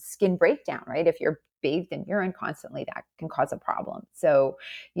 just skin breakdown, right? If you're bathed in urine constantly, that can cause a problem. So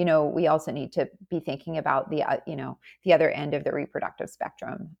we also need to be thinking about the other end of the reproductive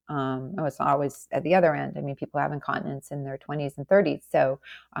spectrum. It's not always at the other end. I mean, people have incontinence in their 20s and 30s. So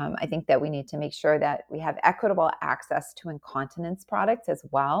I think that we need to make sure that we have equitable access to incontinence products as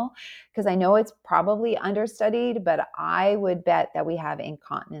well, because I know it's probably understudied, but I would bet that we have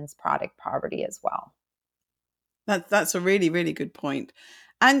incontinence product poverty as well. That's a really, really good point.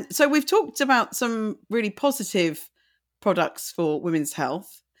 And so we've talked about some really positive products for women's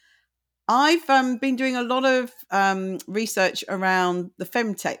health. I've been doing a lot of research around the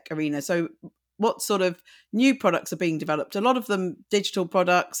femtech arena. So what sort of new products are being developed? A lot of them digital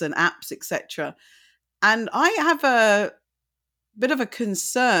products and apps, etc. And I have a bit of a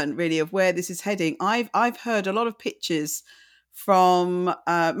concern, really, of where this is heading. I've heard a lot of pitches from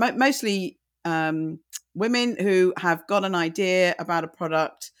mostly women who have got an idea about a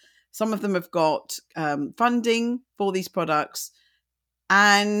product. Some of them have got funding for these products,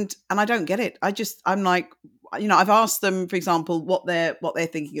 and I don't get it. I'm like, I've asked them, for example, what they're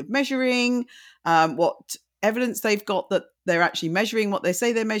thinking of measuring, what evidence they've got that they're actually measuring what they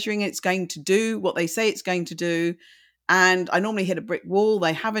say they're measuring. It's going to do what they say it's going to do, and I normally hit a brick wall.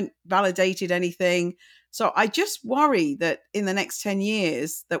 They haven't validated anything, so I just worry that in the next 10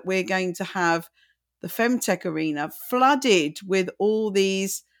 years that we're going to have the femtech arena flooded with all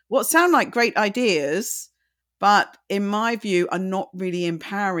these what sound like great ideas, but in my view are not really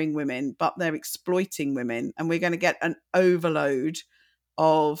empowering women, but they're exploiting women. And we're going to get an overload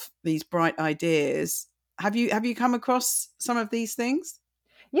of these bright ideas. Have you come across some of these things?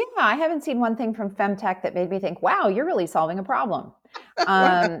 Yeah, I haven't seen one thing from Femtech that made me think, wow, you're really solving a problem.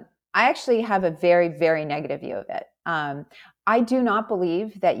 Wow. I actually have a very, very negative view of it. I do not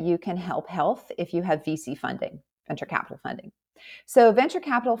believe that you can help health if you have VC funding, venture capital funding. So venture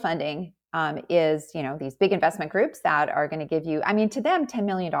capital funding is, these big investment groups that are going to give you, I mean, to them, $10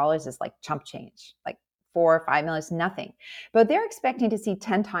 million is like chump change, like 4 or 5 million is nothing. But they're expecting to see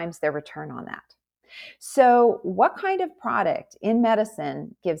 10 times their return on that. So, what kind of product in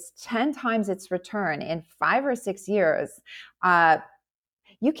medicine gives 10 times its return in 5 or 6 years?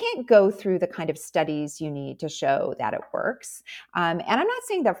 You can't go through the kind of studies you need to show that it works. And I'm not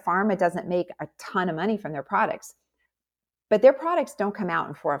saying that pharma doesn't make a ton of money from their products, but their products don't come out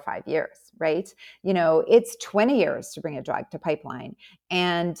in 4 or 5 years, right? It's 20 years to bring a drug to pipeline.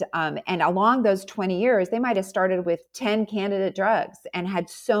 And along those 20 years, they might have started with 10 candidate drugs and had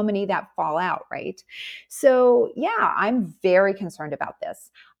so many that fall out, right? So yeah, I'm very concerned about this.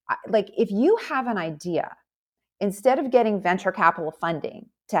 Like if you have an idea, instead of getting venture capital funding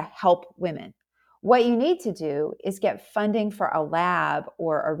to help women, what you need to do is get funding for a lab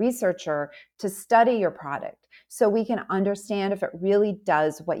or a researcher to study your product so we can understand if it really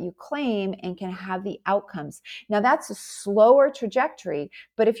does what you claim and can have the outcomes. Now, that's a slower trajectory,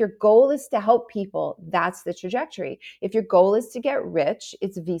 but if your goal is to help people, that's the trajectory. If your goal is to get rich,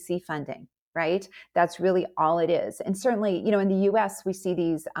 it's VC funding. Right? That's really all it is. And certainly, in the US, we see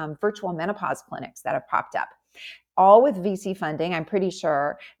these virtual menopause clinics that have popped up, all with VC funding, I'm pretty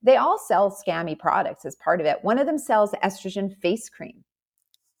sure. They all sell scammy products as part of it. One of them sells estrogen face cream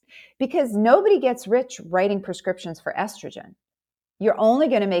because nobody gets rich writing prescriptions for estrogen. You're only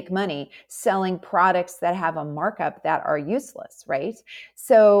going to make money selling products that have a markup that are useless, right?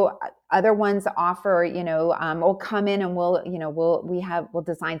 So other ones offer, we'll come in and we'll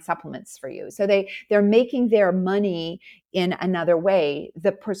design supplements for you. So they're making their money in another way.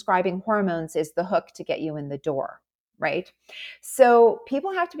 The prescribing hormones is the hook to get you in the door, right? So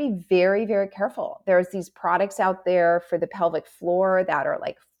people have to be very, very careful. There's these products out there for the pelvic floor that are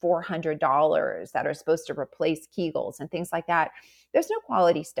like $400 that are supposed to replace Kegels and things like that. There's no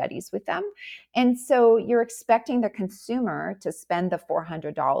quality studies with them. And so you're expecting the consumer to spend the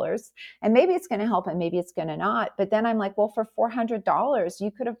 $400, and maybe it's going to help and maybe it's going to not. But then I'm like, well, for $400, you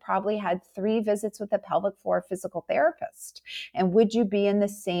could have probably had 3 visits with a pelvic floor physical therapist. And would you be in the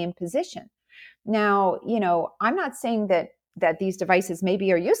same position? Now, I'm not saying that these devices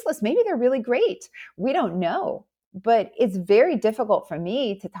maybe are useless. Maybe they're really great. We don't know. But it's very difficult for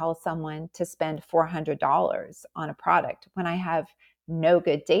me to tell someone to spend $400 on a product when I have no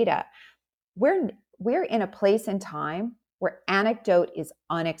good data. We're in a place in time where anecdote is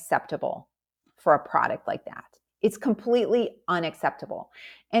unacceptable for a product like that. It's completely unacceptable.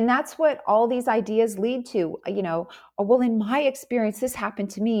 And that's what all these ideas lead to. Oh, well, in my experience, this happened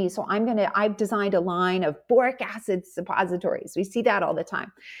to me. So I've designed a line of boric acid suppositories. We see that all the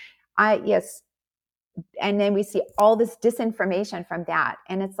time. Yes. And then we see all this disinformation from that.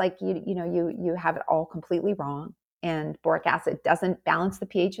 And it's like, you have it all completely wrong. And boric acid doesn't balance the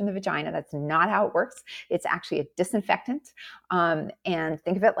pH in the vagina. That's not how it works. It's actually a disinfectant. And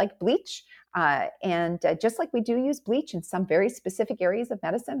think of it like bleach. And just like we do use bleach in some very specific areas of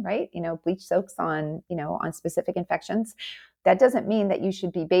medicine, right? Bleach soaks on specific infections. That doesn't mean that you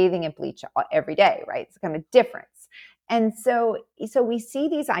should be bathing in bleach every day, right? It's kind of a difference. And so we see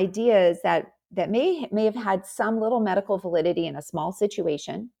these ideas that may have had some little medical validity in a small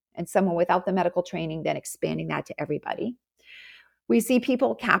situation, and someone without the medical training then expanding that to everybody. We see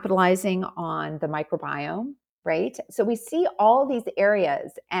people capitalizing on the microbiome, right? So we see all these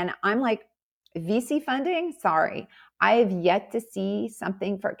areas, and I'm like, VC funding, sorry, I have yet to see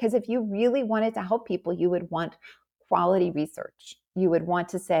something because if you really wanted to help people, you would want quality research. You would want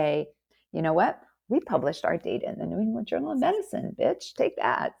to say, you know what? We published our data in the New England Journal of Medicine, bitch, take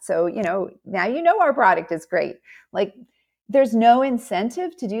that. So, now our product is great. Like, there's no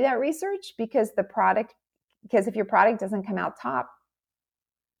incentive to do that research because if your product doesn't come out top,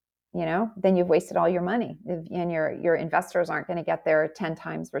 then you've wasted all your money and your investors aren't going to get their 10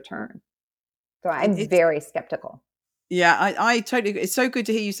 times return. So I'm very skeptical. Yeah, I totally agree. It's so good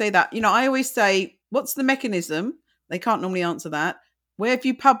to hear you say that. I always say, what's the mechanism? They can't normally answer that. Where have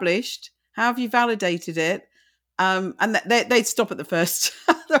you published? How have you validated it? And they'd stop at the first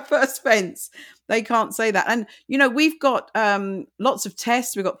the first fence. They can't say that. And we've got lots of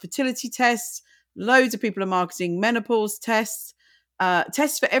tests. We've got fertility tests. Loads of people are marketing menopause tests,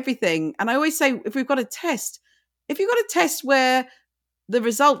 tests for everything. And I always say, if you've got a test where the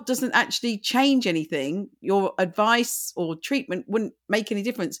result doesn't actually change anything, your advice or treatment wouldn't make any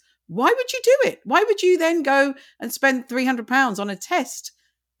difference, why would you do it? Why would you then go and spend £300 on a test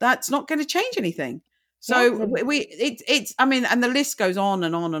that's not going to change anything? So and the list goes on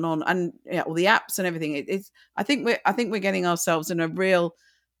and on and on, and all the apps and everything. I think we're getting ourselves in a real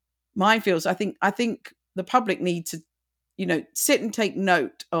minefield. So I think the public need to sit and take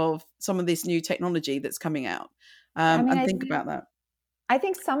note of some of this new technology that's coming out, and think about that. I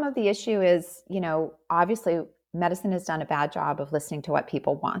think some of the issue is, obviously medicine has done a bad job of listening to what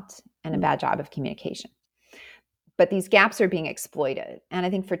people want and a bad job of communication. But these gaps are being exploited. And I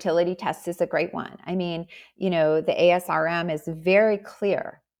think fertility tests is a great one. I mean, the ASRM is very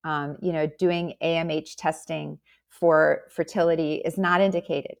clear. Doing AMH testing for fertility is not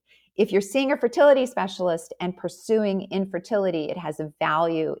indicated. If you're seeing a fertility specialist and pursuing infertility, it has a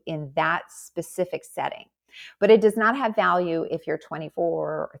value in that specific setting. But it does not have value if you're 24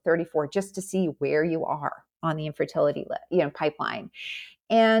 or 34, just to see where you are on the infertility pipeline.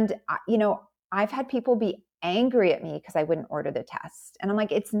 And, I've had people be angry at me because I wouldn't order the test. And I'm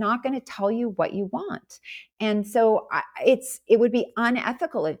like, it's not going to tell you what you want. And so it would be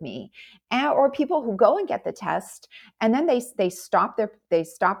unethical of me. Or people who go and get the test and then they stop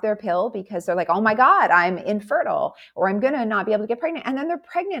their pill because they're like, oh my God, I'm infertile, or I'm going to not be able to get pregnant. And then they're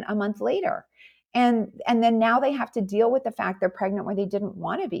pregnant a month later. And then now they have to deal with the fact they're pregnant where they didn't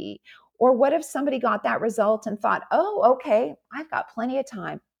want to be. Or what if somebody got that result and thought, oh, okay, I've got plenty of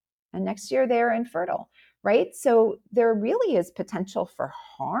time, and next year they're infertile, right? So there really is potential for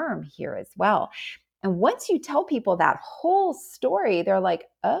harm here as well. And once you tell people that whole story, they're like,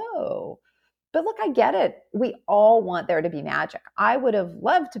 oh, But look, I get it. We all want there to be magic. I would have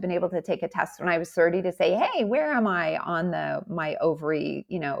loved to have been able to take a test when I was 30 to say, hey, where am I on the my ovary,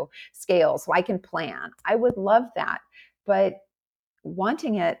 scale so I can plan. I would love that. But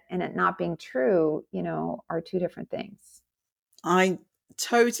wanting it and it not being true, are two different things. I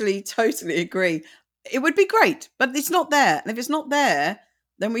totally agree. It would be great, but it's not there. And if it's not there,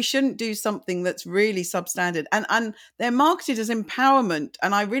 then we shouldn't do something that's really substandard. And they're marketed as empowerment,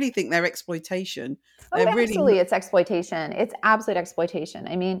 and I really think they're exploitation. Oh, They're really absolutely. It's exploitation. It's absolute exploitation.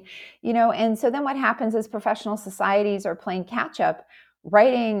 I mean, and so then what happens is professional societies are playing catch up,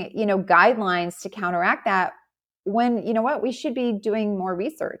 writing, guidelines to counteract that when, what, we should be doing more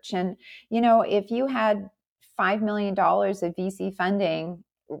research. And, if you had $5 million of VC funding,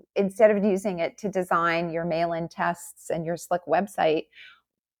 instead of using it to design your mail-in tests and your slick website,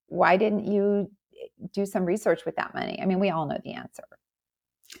 why didn't you do some research with that money? I mean, we all know the answer.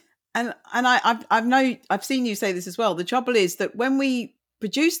 And I've seen you say this as well. The trouble is that when we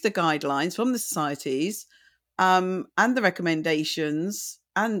produce the guidelines from the societies, and the recommendations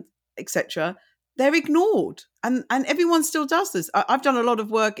and etc., they're ignored, and everyone still does this. I've done a lot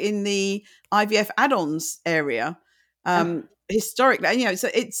of work in the IVF add-ons area, Oh, historically, and so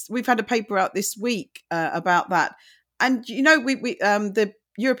we've had a paper out this week about that, and we the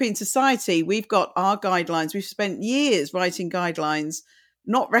European Society, we've got our guidelines. We've spent years writing guidelines,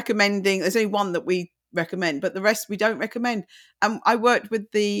 not recommending. There's only one that we recommend, but the rest we don't recommend. I worked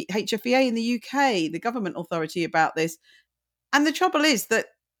with the HFEA in the UK, the government authority, about this. And the trouble is that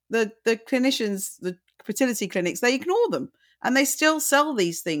the clinicians, the fertility clinics, they ignore them, and they still sell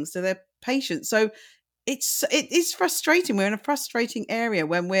these things to their patients. So it is frustrating. We're in a frustrating area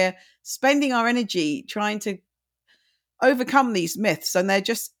when we're spending our energy trying to overcome these myths, and they're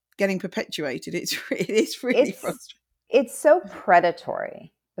just getting perpetuated. It's really it's frustrating. it's so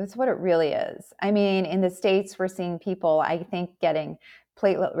predatory. That's what it really is. I mean, in the States, we're seeing people, I think, getting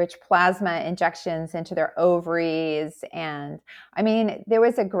platelet rich plasma injections into their ovaries. And I mean, there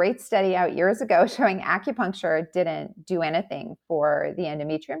was a great study out years ago showing acupuncture didn't do anything for the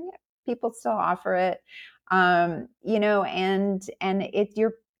endometrium. People still offer it. And you're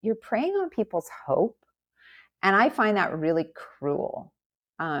preying on people's hope. And I find that really cruel.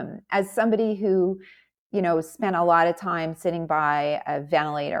 As somebody who, spent a lot of time sitting by a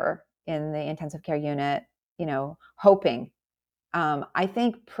ventilator in the intensive care unit, hoping. I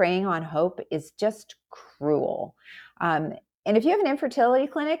think preying on hope is just cruel. And if you have an infertility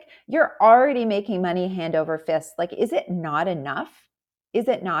clinic, you're already making money hand over fist. Like, is it not enough? Is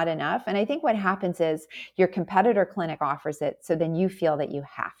it not enough? And I think what happens is your competitor clinic offers it, so then you feel that you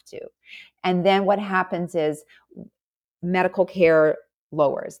have to. And then what happens is medical care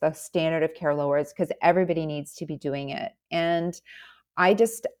lowers, the standard of care lowers, because everybody needs to be doing it. And I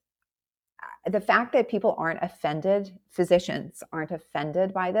just, the fact that people aren't offended, physicians aren't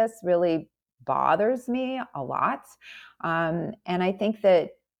offended by this, really bothers me a lot. And I think that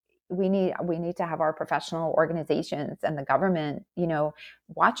we need to have our professional organizations and the government,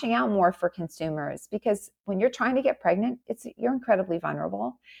 watching out more for consumers, because when you're trying to get pregnant, you're incredibly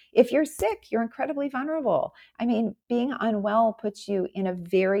vulnerable. If you're sick, you're incredibly vulnerable. I mean, being unwell puts you in a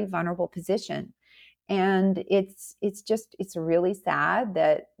very vulnerable position. And it's really sad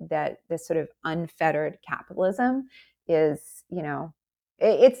that this sort of unfettered capitalism is,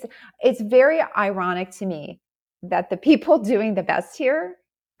 it's very ironic to me that the people doing the best here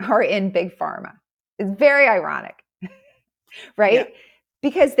are in big pharma. It's very ironic, Yeah. right?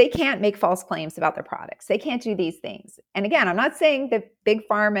 Because they can't make false claims about their products. They can't do these things. And again, I'm not saying that big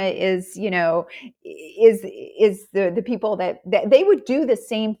pharma is, is the people that they would do the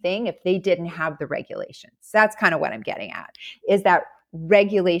same thing if they didn't have the regulations. That's kind of what I'm getting at, is that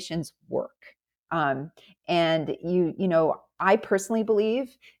regulations work. And I personally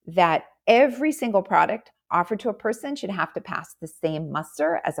believe that every single product offered to a person should have to pass the same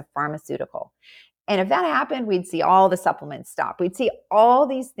muster as a pharmaceutical. And if that happened, we'd see all the supplements stop. We'd see all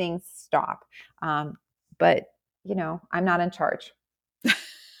these things stop. But, I'm not in charge.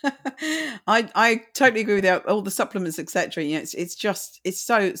 I totally agree with you. All the supplements, etc. It's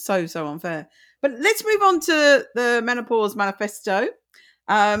so unfair. But let's move on to the menopause manifesto.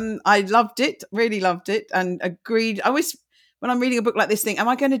 I loved it, really loved it, and agreed. I always, when I'm reading a book like this, think, am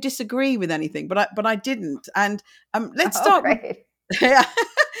I going to disagree with anything? But I didn't. And let's Oh, start with great. yeah.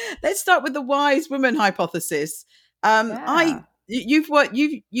 Let's start with the wise woman hypothesis. Yeah. You've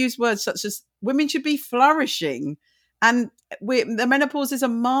used words such as women should be flourishing, and the menopause is a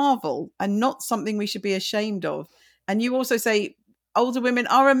marvel and not something we should be ashamed of. And you also say older women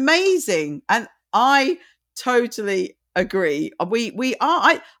are amazing, and I totally agree. We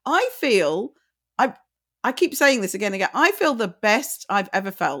are. I feel I keep saying this again and again. I feel the best I've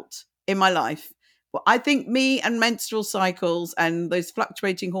ever felt in my life. Well, I think me and menstrual cycles and those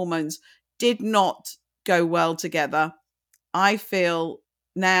fluctuating hormones did not go well together. I feel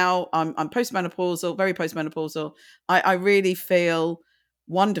now I'm postmenopausal, very postmenopausal. I really feel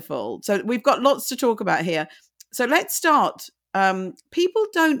wonderful. So we've got lots to talk about here. So let's start. People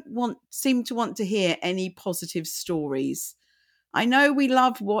don't seem to want to hear any positive stories. I know we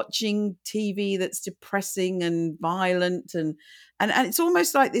love watching TV that's depressing and violent, and it's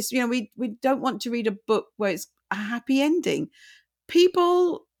almost like this, we don't want to read a book where it's a happy ending.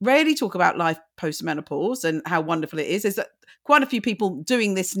 People rarely talk about life post menopause and how wonderful it is. There's quite a few people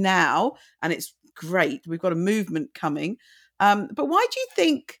doing this now, and it's great. We've got a movement coming. But why do you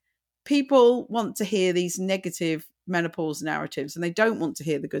think people want to hear these negative menopause narratives and they don't want to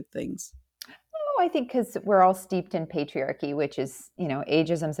hear the good things? Oh, I think because we're all steeped in patriarchy, which is,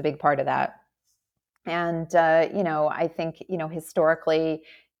 ageism's a big part of that. And, I think, historically,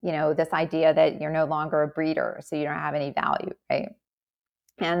 this idea that you're no longer a breeder, so you don't have any value, right?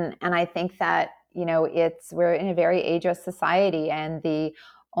 And I think that, we're in a very ageist society, and the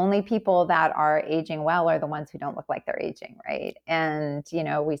only people that are aging well are the ones who don't look like they're aging, right? And,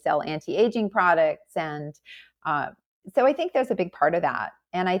 we sell anti-aging products. And so I think there's a big part of that.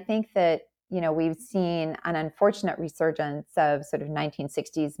 And I think that, we've seen an unfortunate resurgence of sort of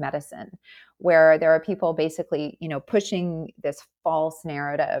 1960s medicine, where there are people basically, pushing this false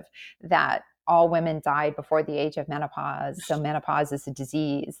narrative that all women died before the age of menopause, so menopause is a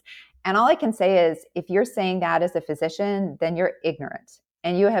disease. And all I can say is, if you're saying that as a physician, then you're ignorant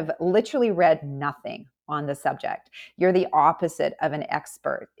and you have literally read nothing on the subject. You're the opposite of an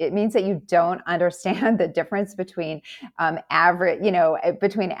expert. It means that you don't understand the difference between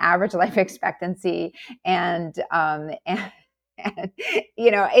between average life expectancy and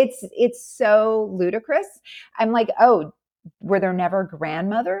it's so ludicrous. I'm like, oh, were there never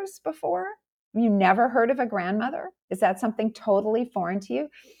grandmothers before? You never heard of a grandmother? Is that something totally foreign to you?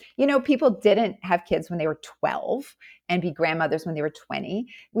 People didn't have kids when they were 12 and be grandmothers when they were 20.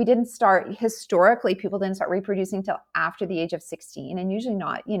 Historically, people didn't start reproducing until after the age of 16, and usually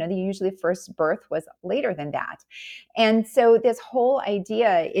not, usually first birth was later than that. And so this whole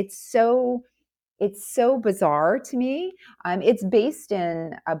idea, it's so bizarre to me. It's based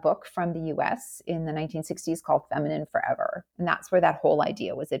in a book from the US in the 1960s called Feminine Forever. And that's where that whole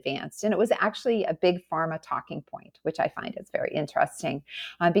idea was advanced. And it was actually a big pharma talking point, which I find is very interesting.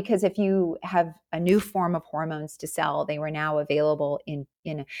 Because if you have a new form of hormones to sell, they were now available in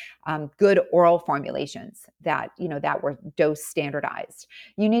good oral formulations that were dose standardized.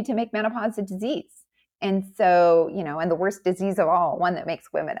 You need to make menopause a disease. And so, and the worst disease of all, one that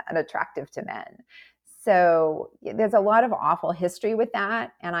makes women unattractive to men. So there's a lot of awful history with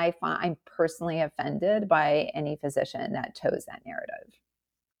that. And I'm personally offended by any physician that chose that narrative.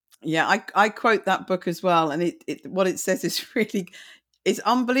 Yeah, I quote that book as well. And what it says is really, it's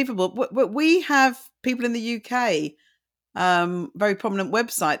unbelievable. But we have people in the UK, very prominent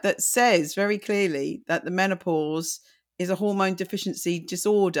website that says very clearly that the menopause is a hormone deficiency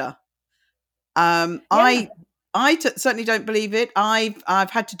disorder. Yeah. I certainly don't believe it.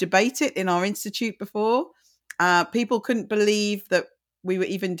 I've had to debate it in our institute before. People couldn't believe that we were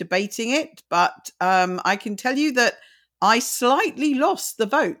even debating it, but I can tell you that I slightly lost the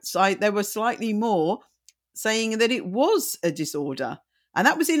votes. There were slightly more saying that it was a disorder, and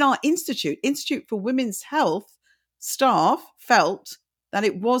that was in our Institute for Women's Health. Staff felt that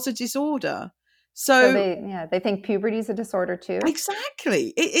it was a disorder. So So they think puberty is a disorder too.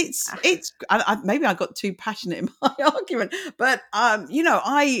 exactly. It's maybe I got too passionate in my argument, but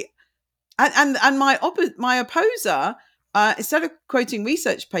my opposer, instead of quoting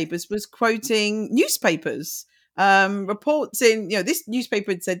research papers, was quoting newspapers, reports in, this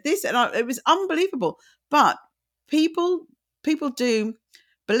newspaper had said this, and it was unbelievable. But people do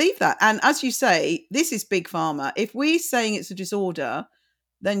believe that, and as you say, this is big pharma. If we're saying it's a disorder,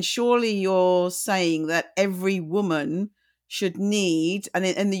 then surely you're saying that every woman should need, and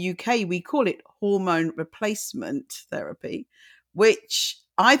in the UK we call it hormone replacement therapy, which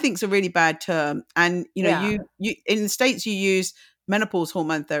I think is a really bad term. And you in the States you use menopause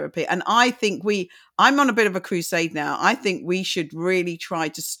hormone therapy, and I think I'm on a bit of a crusade now. I think we should really try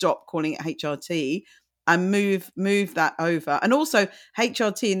to stop calling it HRT and move that over. And also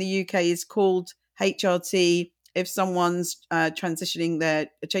HRT in the UK is called HRT if someone's changing their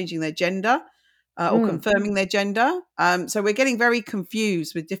gender or confirming their gender. So we're getting very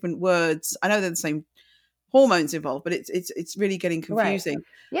confused with different words. I know they're the same hormones involved, but it's really getting Right. confusing.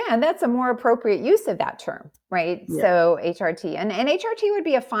 Yeah, and that's a more appropriate use of that term, right? Yeah. So HRT and HRT would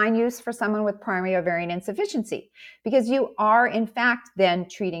be a fine use for someone with primary ovarian insufficiency because you are in fact then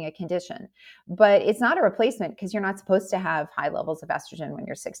treating a condition. But it's not a replacement because you're not supposed to have high levels of estrogen when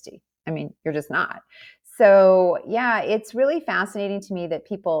you're 60. I mean, you're just not. So yeah, it's really fascinating to me that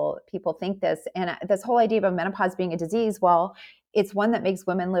people think this, and this whole idea of menopause being a disease. Well, it's one that makes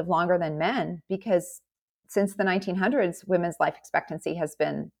women live longer than men because since the 1900s, women's life expectancy has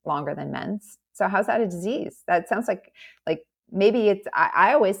been longer than men's. So how's that a disease? That sounds like maybe it's.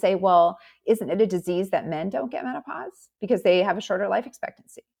 I always say, well, isn't it a disease that men don't get menopause because they have a shorter life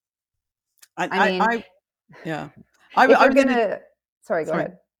expectancy? I mean, I yeah. if you're I'm going to gonna, sorry, go sorry.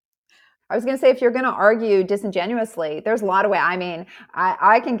 ahead. I was going to say, if you're going to argue disingenuously, there's a lot of ways. I mean,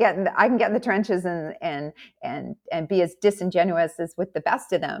 I can get in the trenches and be as disingenuous as with the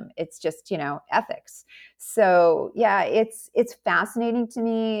best of them. It's just ethics. So yeah, it's fascinating to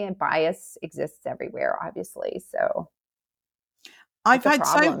me. Bias exists everywhere, obviously. So I've it's a had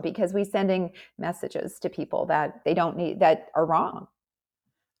so problem because we're sending messages to people that they don't need, that are wrong.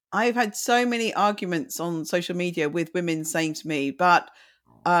 I've had so many arguments on social media with women saying to me, but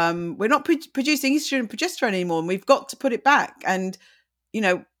we're not producing estrogen and progesterone anymore, and we've got to put it back. And you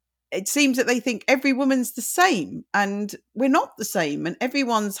know, it seems that they think every woman's the same, and we're not the same. And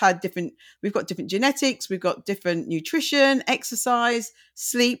everyone's had different. We've got different genetics, we've got different nutrition, exercise,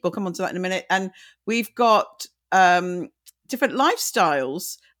 sleep. We'll come on to that in a minute, and we've got different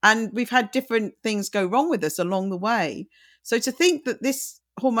lifestyles, and we've had different things go wrong with us along the way. So to think that this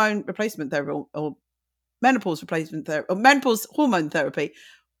hormone replacement therapy or menopause replacement therapy or menopause hormone therapy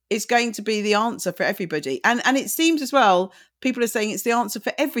is going to be the answer for everybody. And it seems as well, people are saying it's the answer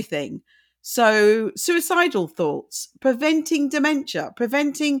for everything. So suicidal thoughts, preventing dementia,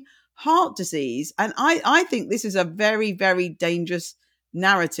 preventing heart disease. And I think this is a very, very dangerous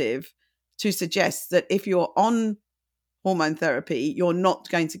narrative to suggest that if you're on hormone therapy, you're not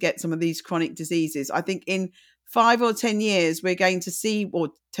going to get some of these chronic diseases. I think in 5 or 10 years, we're going to see,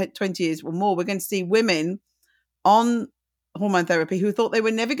 or 20 years or more, we're going to see women on hormone therapy who thought they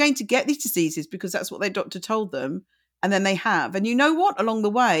were never going to get these diseases because that's what their doctor told them. And then they have. And you know what? Along the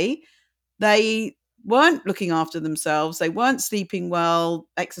way, they weren't looking after themselves. They weren't sleeping well,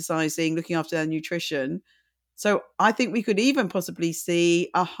 exercising, looking after their nutrition. So I think we could even possibly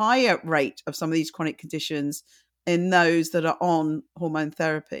see a higher rate of some of these chronic conditions in those that are on hormone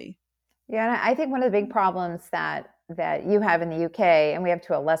therapy. Yeah, and I think one of the big problems that you have in the UK, and we have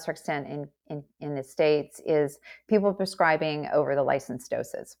to a lesser extent in the States, is people prescribing over the licensed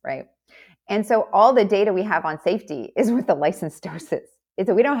doses, right? And so all the data we have on safety is with the licensed doses.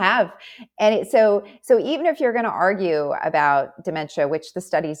 So we don't have any. So even if you're going to argue about dementia, which the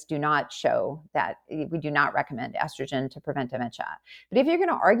studies do not show that we do not recommend estrogen to prevent dementia, but if you're going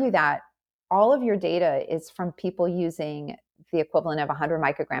to argue that, all of your data is from people using the equivalent of 100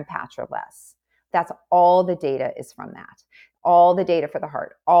 microgram patch or less. That's all the data is from that. All the data for the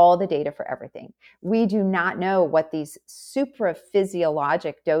heart, all the data for everything. We do not know what these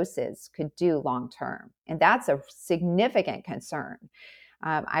supraphysiologic doses could do long term. And that's a significant concern.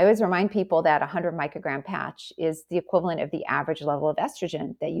 I always remind people that 100 microgram patch is the equivalent of the average level of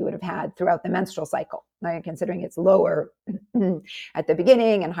estrogen that you would have had throughout the menstrual cycle. Now, considering it's lower at the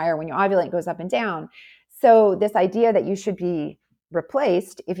beginning and higher when you ovulate, it goes up and down. So this idea that you should be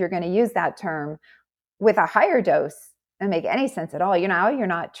replaced, if you're going to use that term, with a higher dose doesn't make any sense at all. You're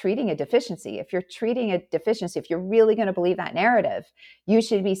not treating a deficiency. If you're treating a deficiency, if you're really going to believe that narrative, you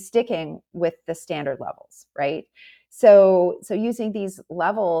should be sticking with the standard levels, right? So using these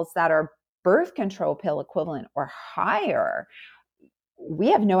levels that are birth control pill equivalent or higher,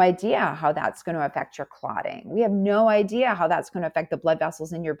 we have no idea how that's going to affect your clotting. We have no idea how that's going to affect the blood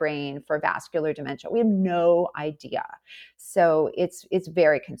vessels in your brain for vascular dementia. We have no idea. So it's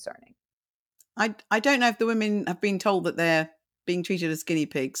very concerning. I don't know if the women have been told that they're being treated as guinea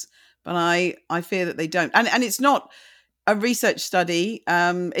pigs, but I fear that they don't. And it's not a research study.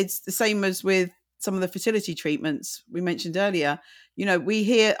 It's the same as with some of the fertility treatments we mentioned earlier.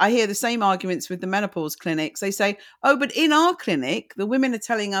 I hear the same arguments with the menopause clinics. They say, oh, but in our clinic, the women are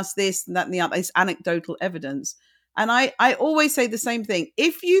telling us this and that and the other. It's anecdotal evidence. And I always say the same thing.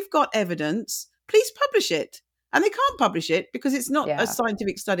 If you've got evidence, please publish it. And they can't publish it because it's not a Yeah.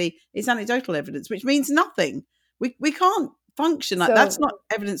 scientific study. It's anecdotal evidence, which means nothing. We can't function like that's So not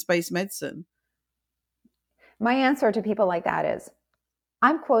evidence-based medicine. my answer to people like that is,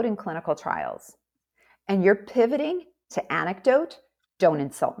 I'm quoting clinical trials and you're pivoting to anecdote. Don't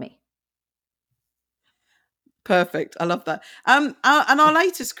insult me. Perfect. I love that. And our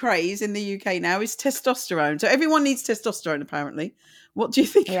latest craze in the UK now is testosterone. So everyone needs testosterone, apparently. What do you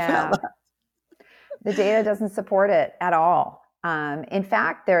think about Yeah. that? The data doesn't support it at all. In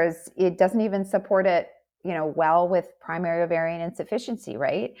fact, it doesn't even support it, well with primary ovarian insufficiency,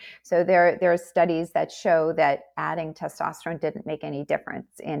 right? So there are studies that show that adding testosterone didn't make any difference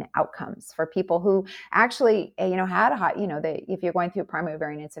in outcomes for people who actually, had a high, if you're going through primary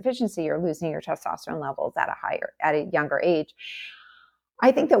ovarian insufficiency, you're losing your testosterone levels at a younger age.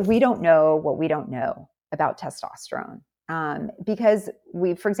 I think that we don't know what we don't know about testosterone. Because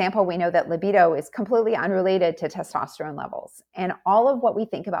for example, we know that libido is completely unrelated to testosterone levels. And all of what we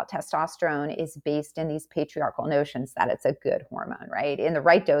think about testosterone is based in these patriarchal notions that it's a good hormone, right? In the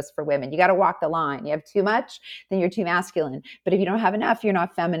right dose for women. You got to walk the line. You have too much, then you're too masculine. But if you don't have enough, you're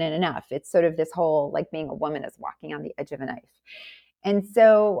not feminine enough. It's sort of this whole, like, being a woman is walking on the edge of a knife. And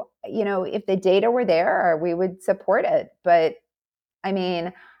so, if the data were there, we would support it. But I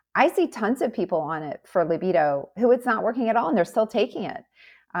mean, I see tons of people on it for libido who it's not working at all, and they're still taking it.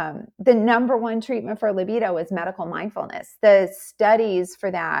 The number one treatment for libido is medical mindfulness. The studies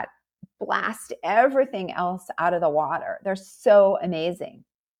for that blast everything else out of the water. They're so amazing.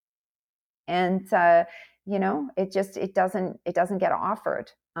 And it doesn't get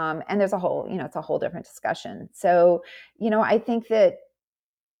offered. And there's a whole, it's a whole different discussion. So, I think that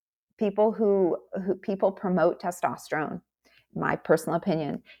people promote testosterone, my personal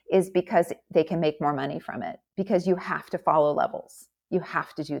opinion, is because they can make more money from it, because you have to follow levels. You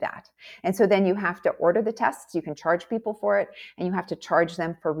have to do that. And so then you have to order the tests. You can charge people for it, and you have to charge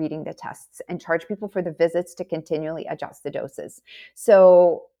them for reading the tests and charge people for the visits to continually adjust the doses.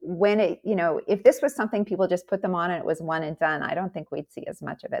 So if this was something people just put them on and it was one and done, I don't think we'd see as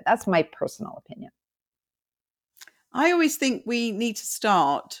much of it. That's my personal opinion. I always think we need to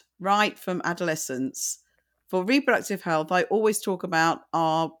start right from adolescence. For reproductive health, I always talk about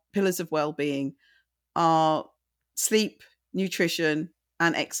our pillars of well-being, our sleep, nutrition,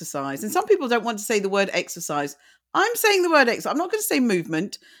 and exercise. And some people don't want to say the word exercise. I'm saying the word exercise. I'm not going to say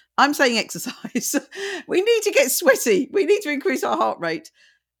movement. I'm saying exercise. We need to get sweaty. We need to increase our heart rate.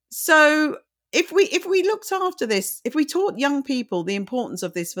 So if we looked after this, if we taught young people the importance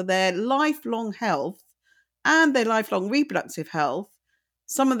of this for their lifelong health and their lifelong reproductive health,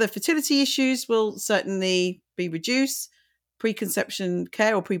 some of the fertility issues will certainly be reduced. Preconception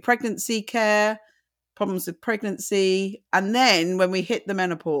care or pre-pregnancy care, problems with pregnancy. And then when we hit the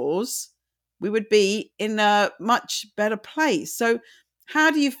menopause, we would be in a much better place. So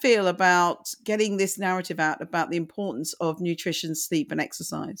how do you feel about getting this narrative out about the importance of nutrition, sleep, and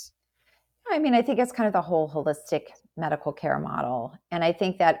exercise? I mean, I think it's kind of the whole holistic medical care model. And I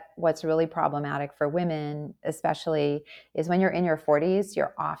think that what's really problematic for women, especially, is when you're in your 40s,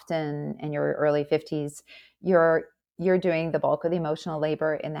 you're often in your early 50s, you're you're doing the bulk of the emotional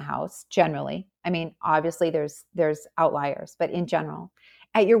labor in the house generally. I mean, obviously there's outliers, but in general,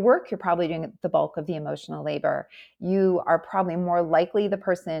 at your work, you're probably doing the bulk of the emotional labor. You are probably more likely the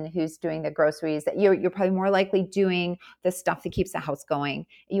person who's doing the groceries. You're probably more likely doing the stuff that keeps the house going.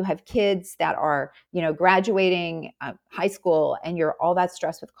 You have kids that are, graduating high school, and you're all that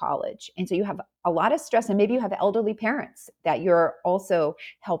stress with college. And so you have a lot of stress, and maybe you have elderly parents that you're also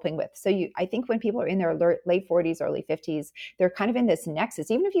helping with. So I think when people are in their late 40s, early 50s, they're kind of in this nexus.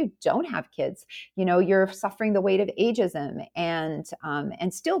 Even if you don't have kids, you're suffering the weight of ageism,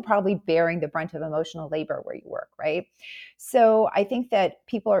 and still probably bearing the brunt of emotional labor where you work, right? So I think that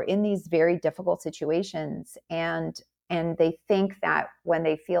people are in these very difficult situations, and they think that when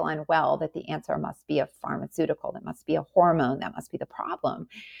they feel unwell, that the answer must be a pharmaceutical, that must be a hormone, that must be the problem.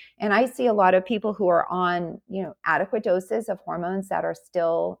 And I see a lot of people who are on, adequate doses of hormones that are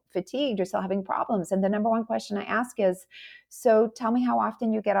still fatigued or still having problems. And the number one question I ask is, so tell me how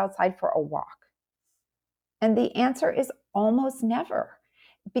often you get outside for a walk. And the answer is almost never,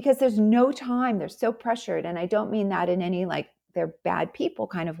 because there's no time. They're so pressured. And I don't mean that in any like they're bad people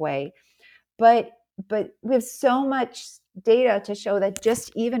kind of way, but we have so much data to show that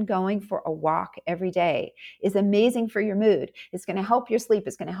just even going for a walk every day is amazing for your mood. It's going to help your sleep.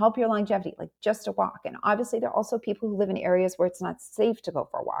 It's going to help your longevity, like just a walk. And obviously there are also people who live in areas where it's not safe to go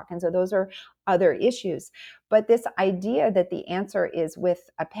for a walk. And so those are other issues. But this idea that the answer is with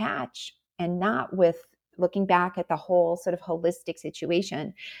a patch and not with looking back at the whole sort of holistic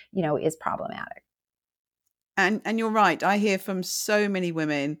situation, is problematic. And you're right. I hear from so many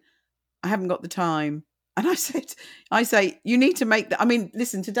women, I haven't got the time. And I say, you need to make that. I mean,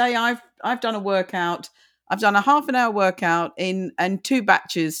 listen, today I've done a workout. I've done a half an hour workout in and two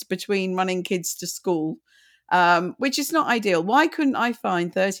batches between running kids to school. which is not ideal. Why couldn't I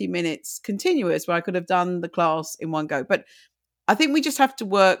find 30 minutes continuous where I could have done the class in one go? But I think we just have to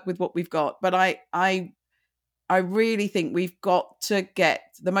work with what we've got. But I really think we've got to get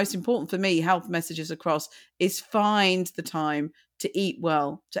the most important for me health messages across is find the time to eat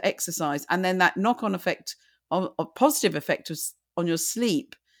well, to exercise, and then that knock-on effect, a positive effect on your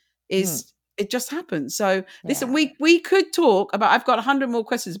sleep is it just happens. So listen, we could talk about. I've got 100 more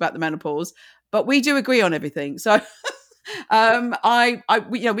questions about the menopause, but we do agree on everything. So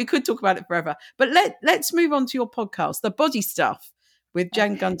we could talk about it forever. But let's move on to your podcast, The Body Stuff with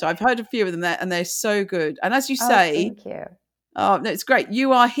Jen Gunter. I've heard a few of them there, and they're so good. And as you say, thank you. Oh, no, it's great.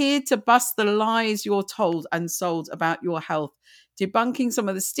 You are here to bust the lies you're told and sold about your health, debunking some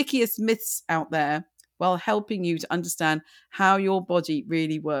of the stickiest myths out there while helping you to understand how your body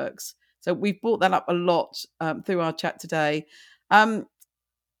really works. So we've brought that up a lot through our chat today.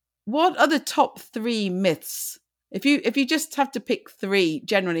 What are the top 3 myths? If you just have to pick 3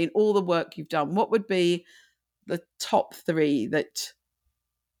 generally in all the work you've done, what would be the top 3 that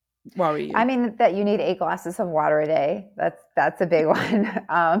worry you? I mean, that you need 8 glasses of water a day. That's a big one.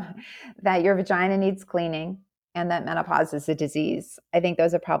 That your vagina needs cleaning, and that menopause is a disease. I think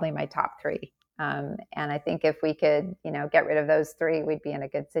those are probably my top 3. And I think if we could, get rid of those 3, we'd be in a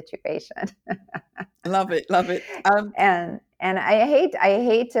good situation. Love it. And I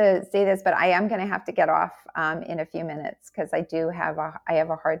hate to say this, but I am going to have to get off in a few minutes because I have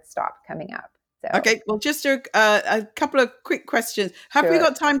a hard stop coming up. So. Okay, well, just a couple of quick questions. Have we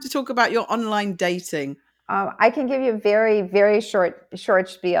got time to talk about your online dating? I can give you a very, very short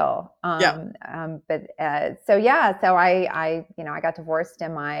spiel. So I got divorced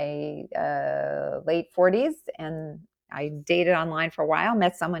in my late 40s, and I dated online for a while,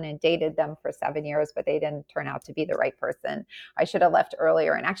 met someone and dated them for 7 years, but they didn't turn out to be the right person. I should have left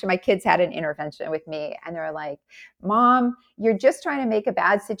earlier. And actually my kids had an intervention with me, and they're like, Mom, you're just trying to make a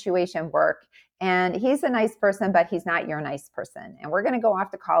bad situation work. And he's a nice person, but he's not your nice person. And we're going to go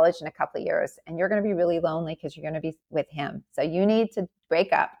off to college in a couple of years, and you're going to be really lonely because you're going to be with him. So you need to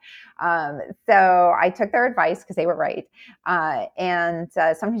break up. So I took their advice because they were right. And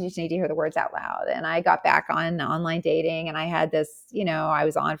sometimes you just need to hear the words out loud. And I got back on online dating, and I had this, I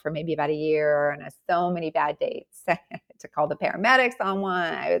was on for maybe about a year, and so many bad dates. To call the paramedics on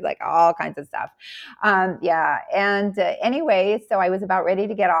one. I was like all kinds of stuff. Anyway, so I was about ready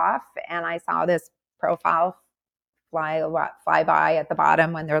to get off, and I saw this profile fly by at the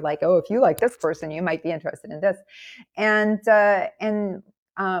bottom when they're like, oh, if you like this person, you might be interested in this. And I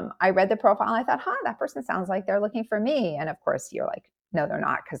read the profile, and I thought, that person sounds like they're looking for me. And of course you're like, no, they're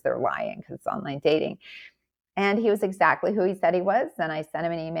not, because they're lying, because it's online dating. And he was exactly who he said he was. And I sent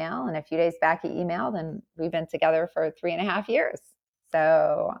him an email, and a few days back he emailed, and we've been together for 3.5 years.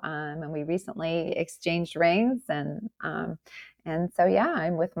 So, and we recently exchanged rings, and so, yeah,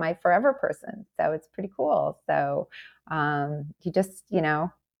 I'm with my forever person. So it's pretty cool. So, he just, it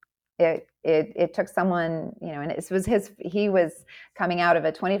took someone, and he was coming out of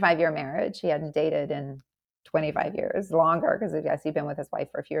a 25-year marriage. He hadn't dated in 25 years, longer, because I guess he'd been with his wife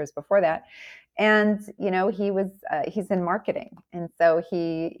for a few years before that. And, he's in marketing. And so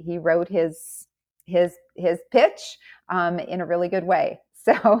he wrote his pitch in a really good way.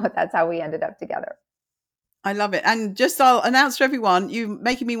 So that's how we ended up together. I love it. And I'll announce to everyone, you're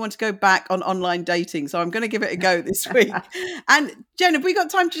making me want to go back on online dating. So I'm going to give it a go this week. And Jen, have we got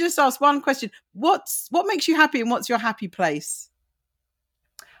time to just ask one question? What makes you happy, and what's your happy place?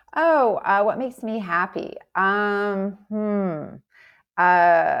 What makes me happy?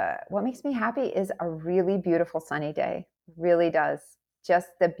 What makes me happy is a really beautiful sunny day. Really does. Just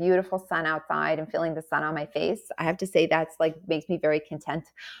the beautiful sun outside and feeling the sun on my face. I have to say that's makes me very content,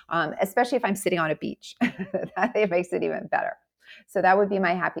 especially if I'm sitting on a beach. It makes it even better. So that would be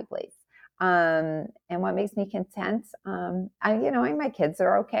my happy place. And what makes me content? My kids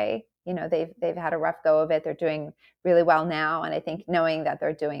are okay. They've had a rough go of it. They're doing really well now, and I think knowing that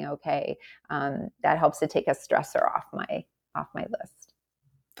they're doing okay, that helps to take a stressor off my list.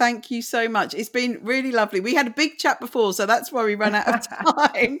 Thank you so much. It's been really lovely. We had a big chat before, so that's why we ran out of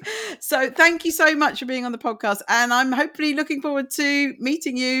time. So thank you so much for being on the podcast, and I'm hopefully looking forward to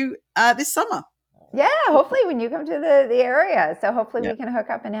meeting you this summer. Yeah, hopefully when you come to the area. So hopefully we can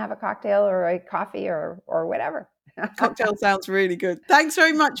hook up and have a cocktail or a coffee or whatever. Cocktail sounds really good. Thanks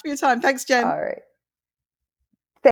very much for your time. Thanks, Jen. All right.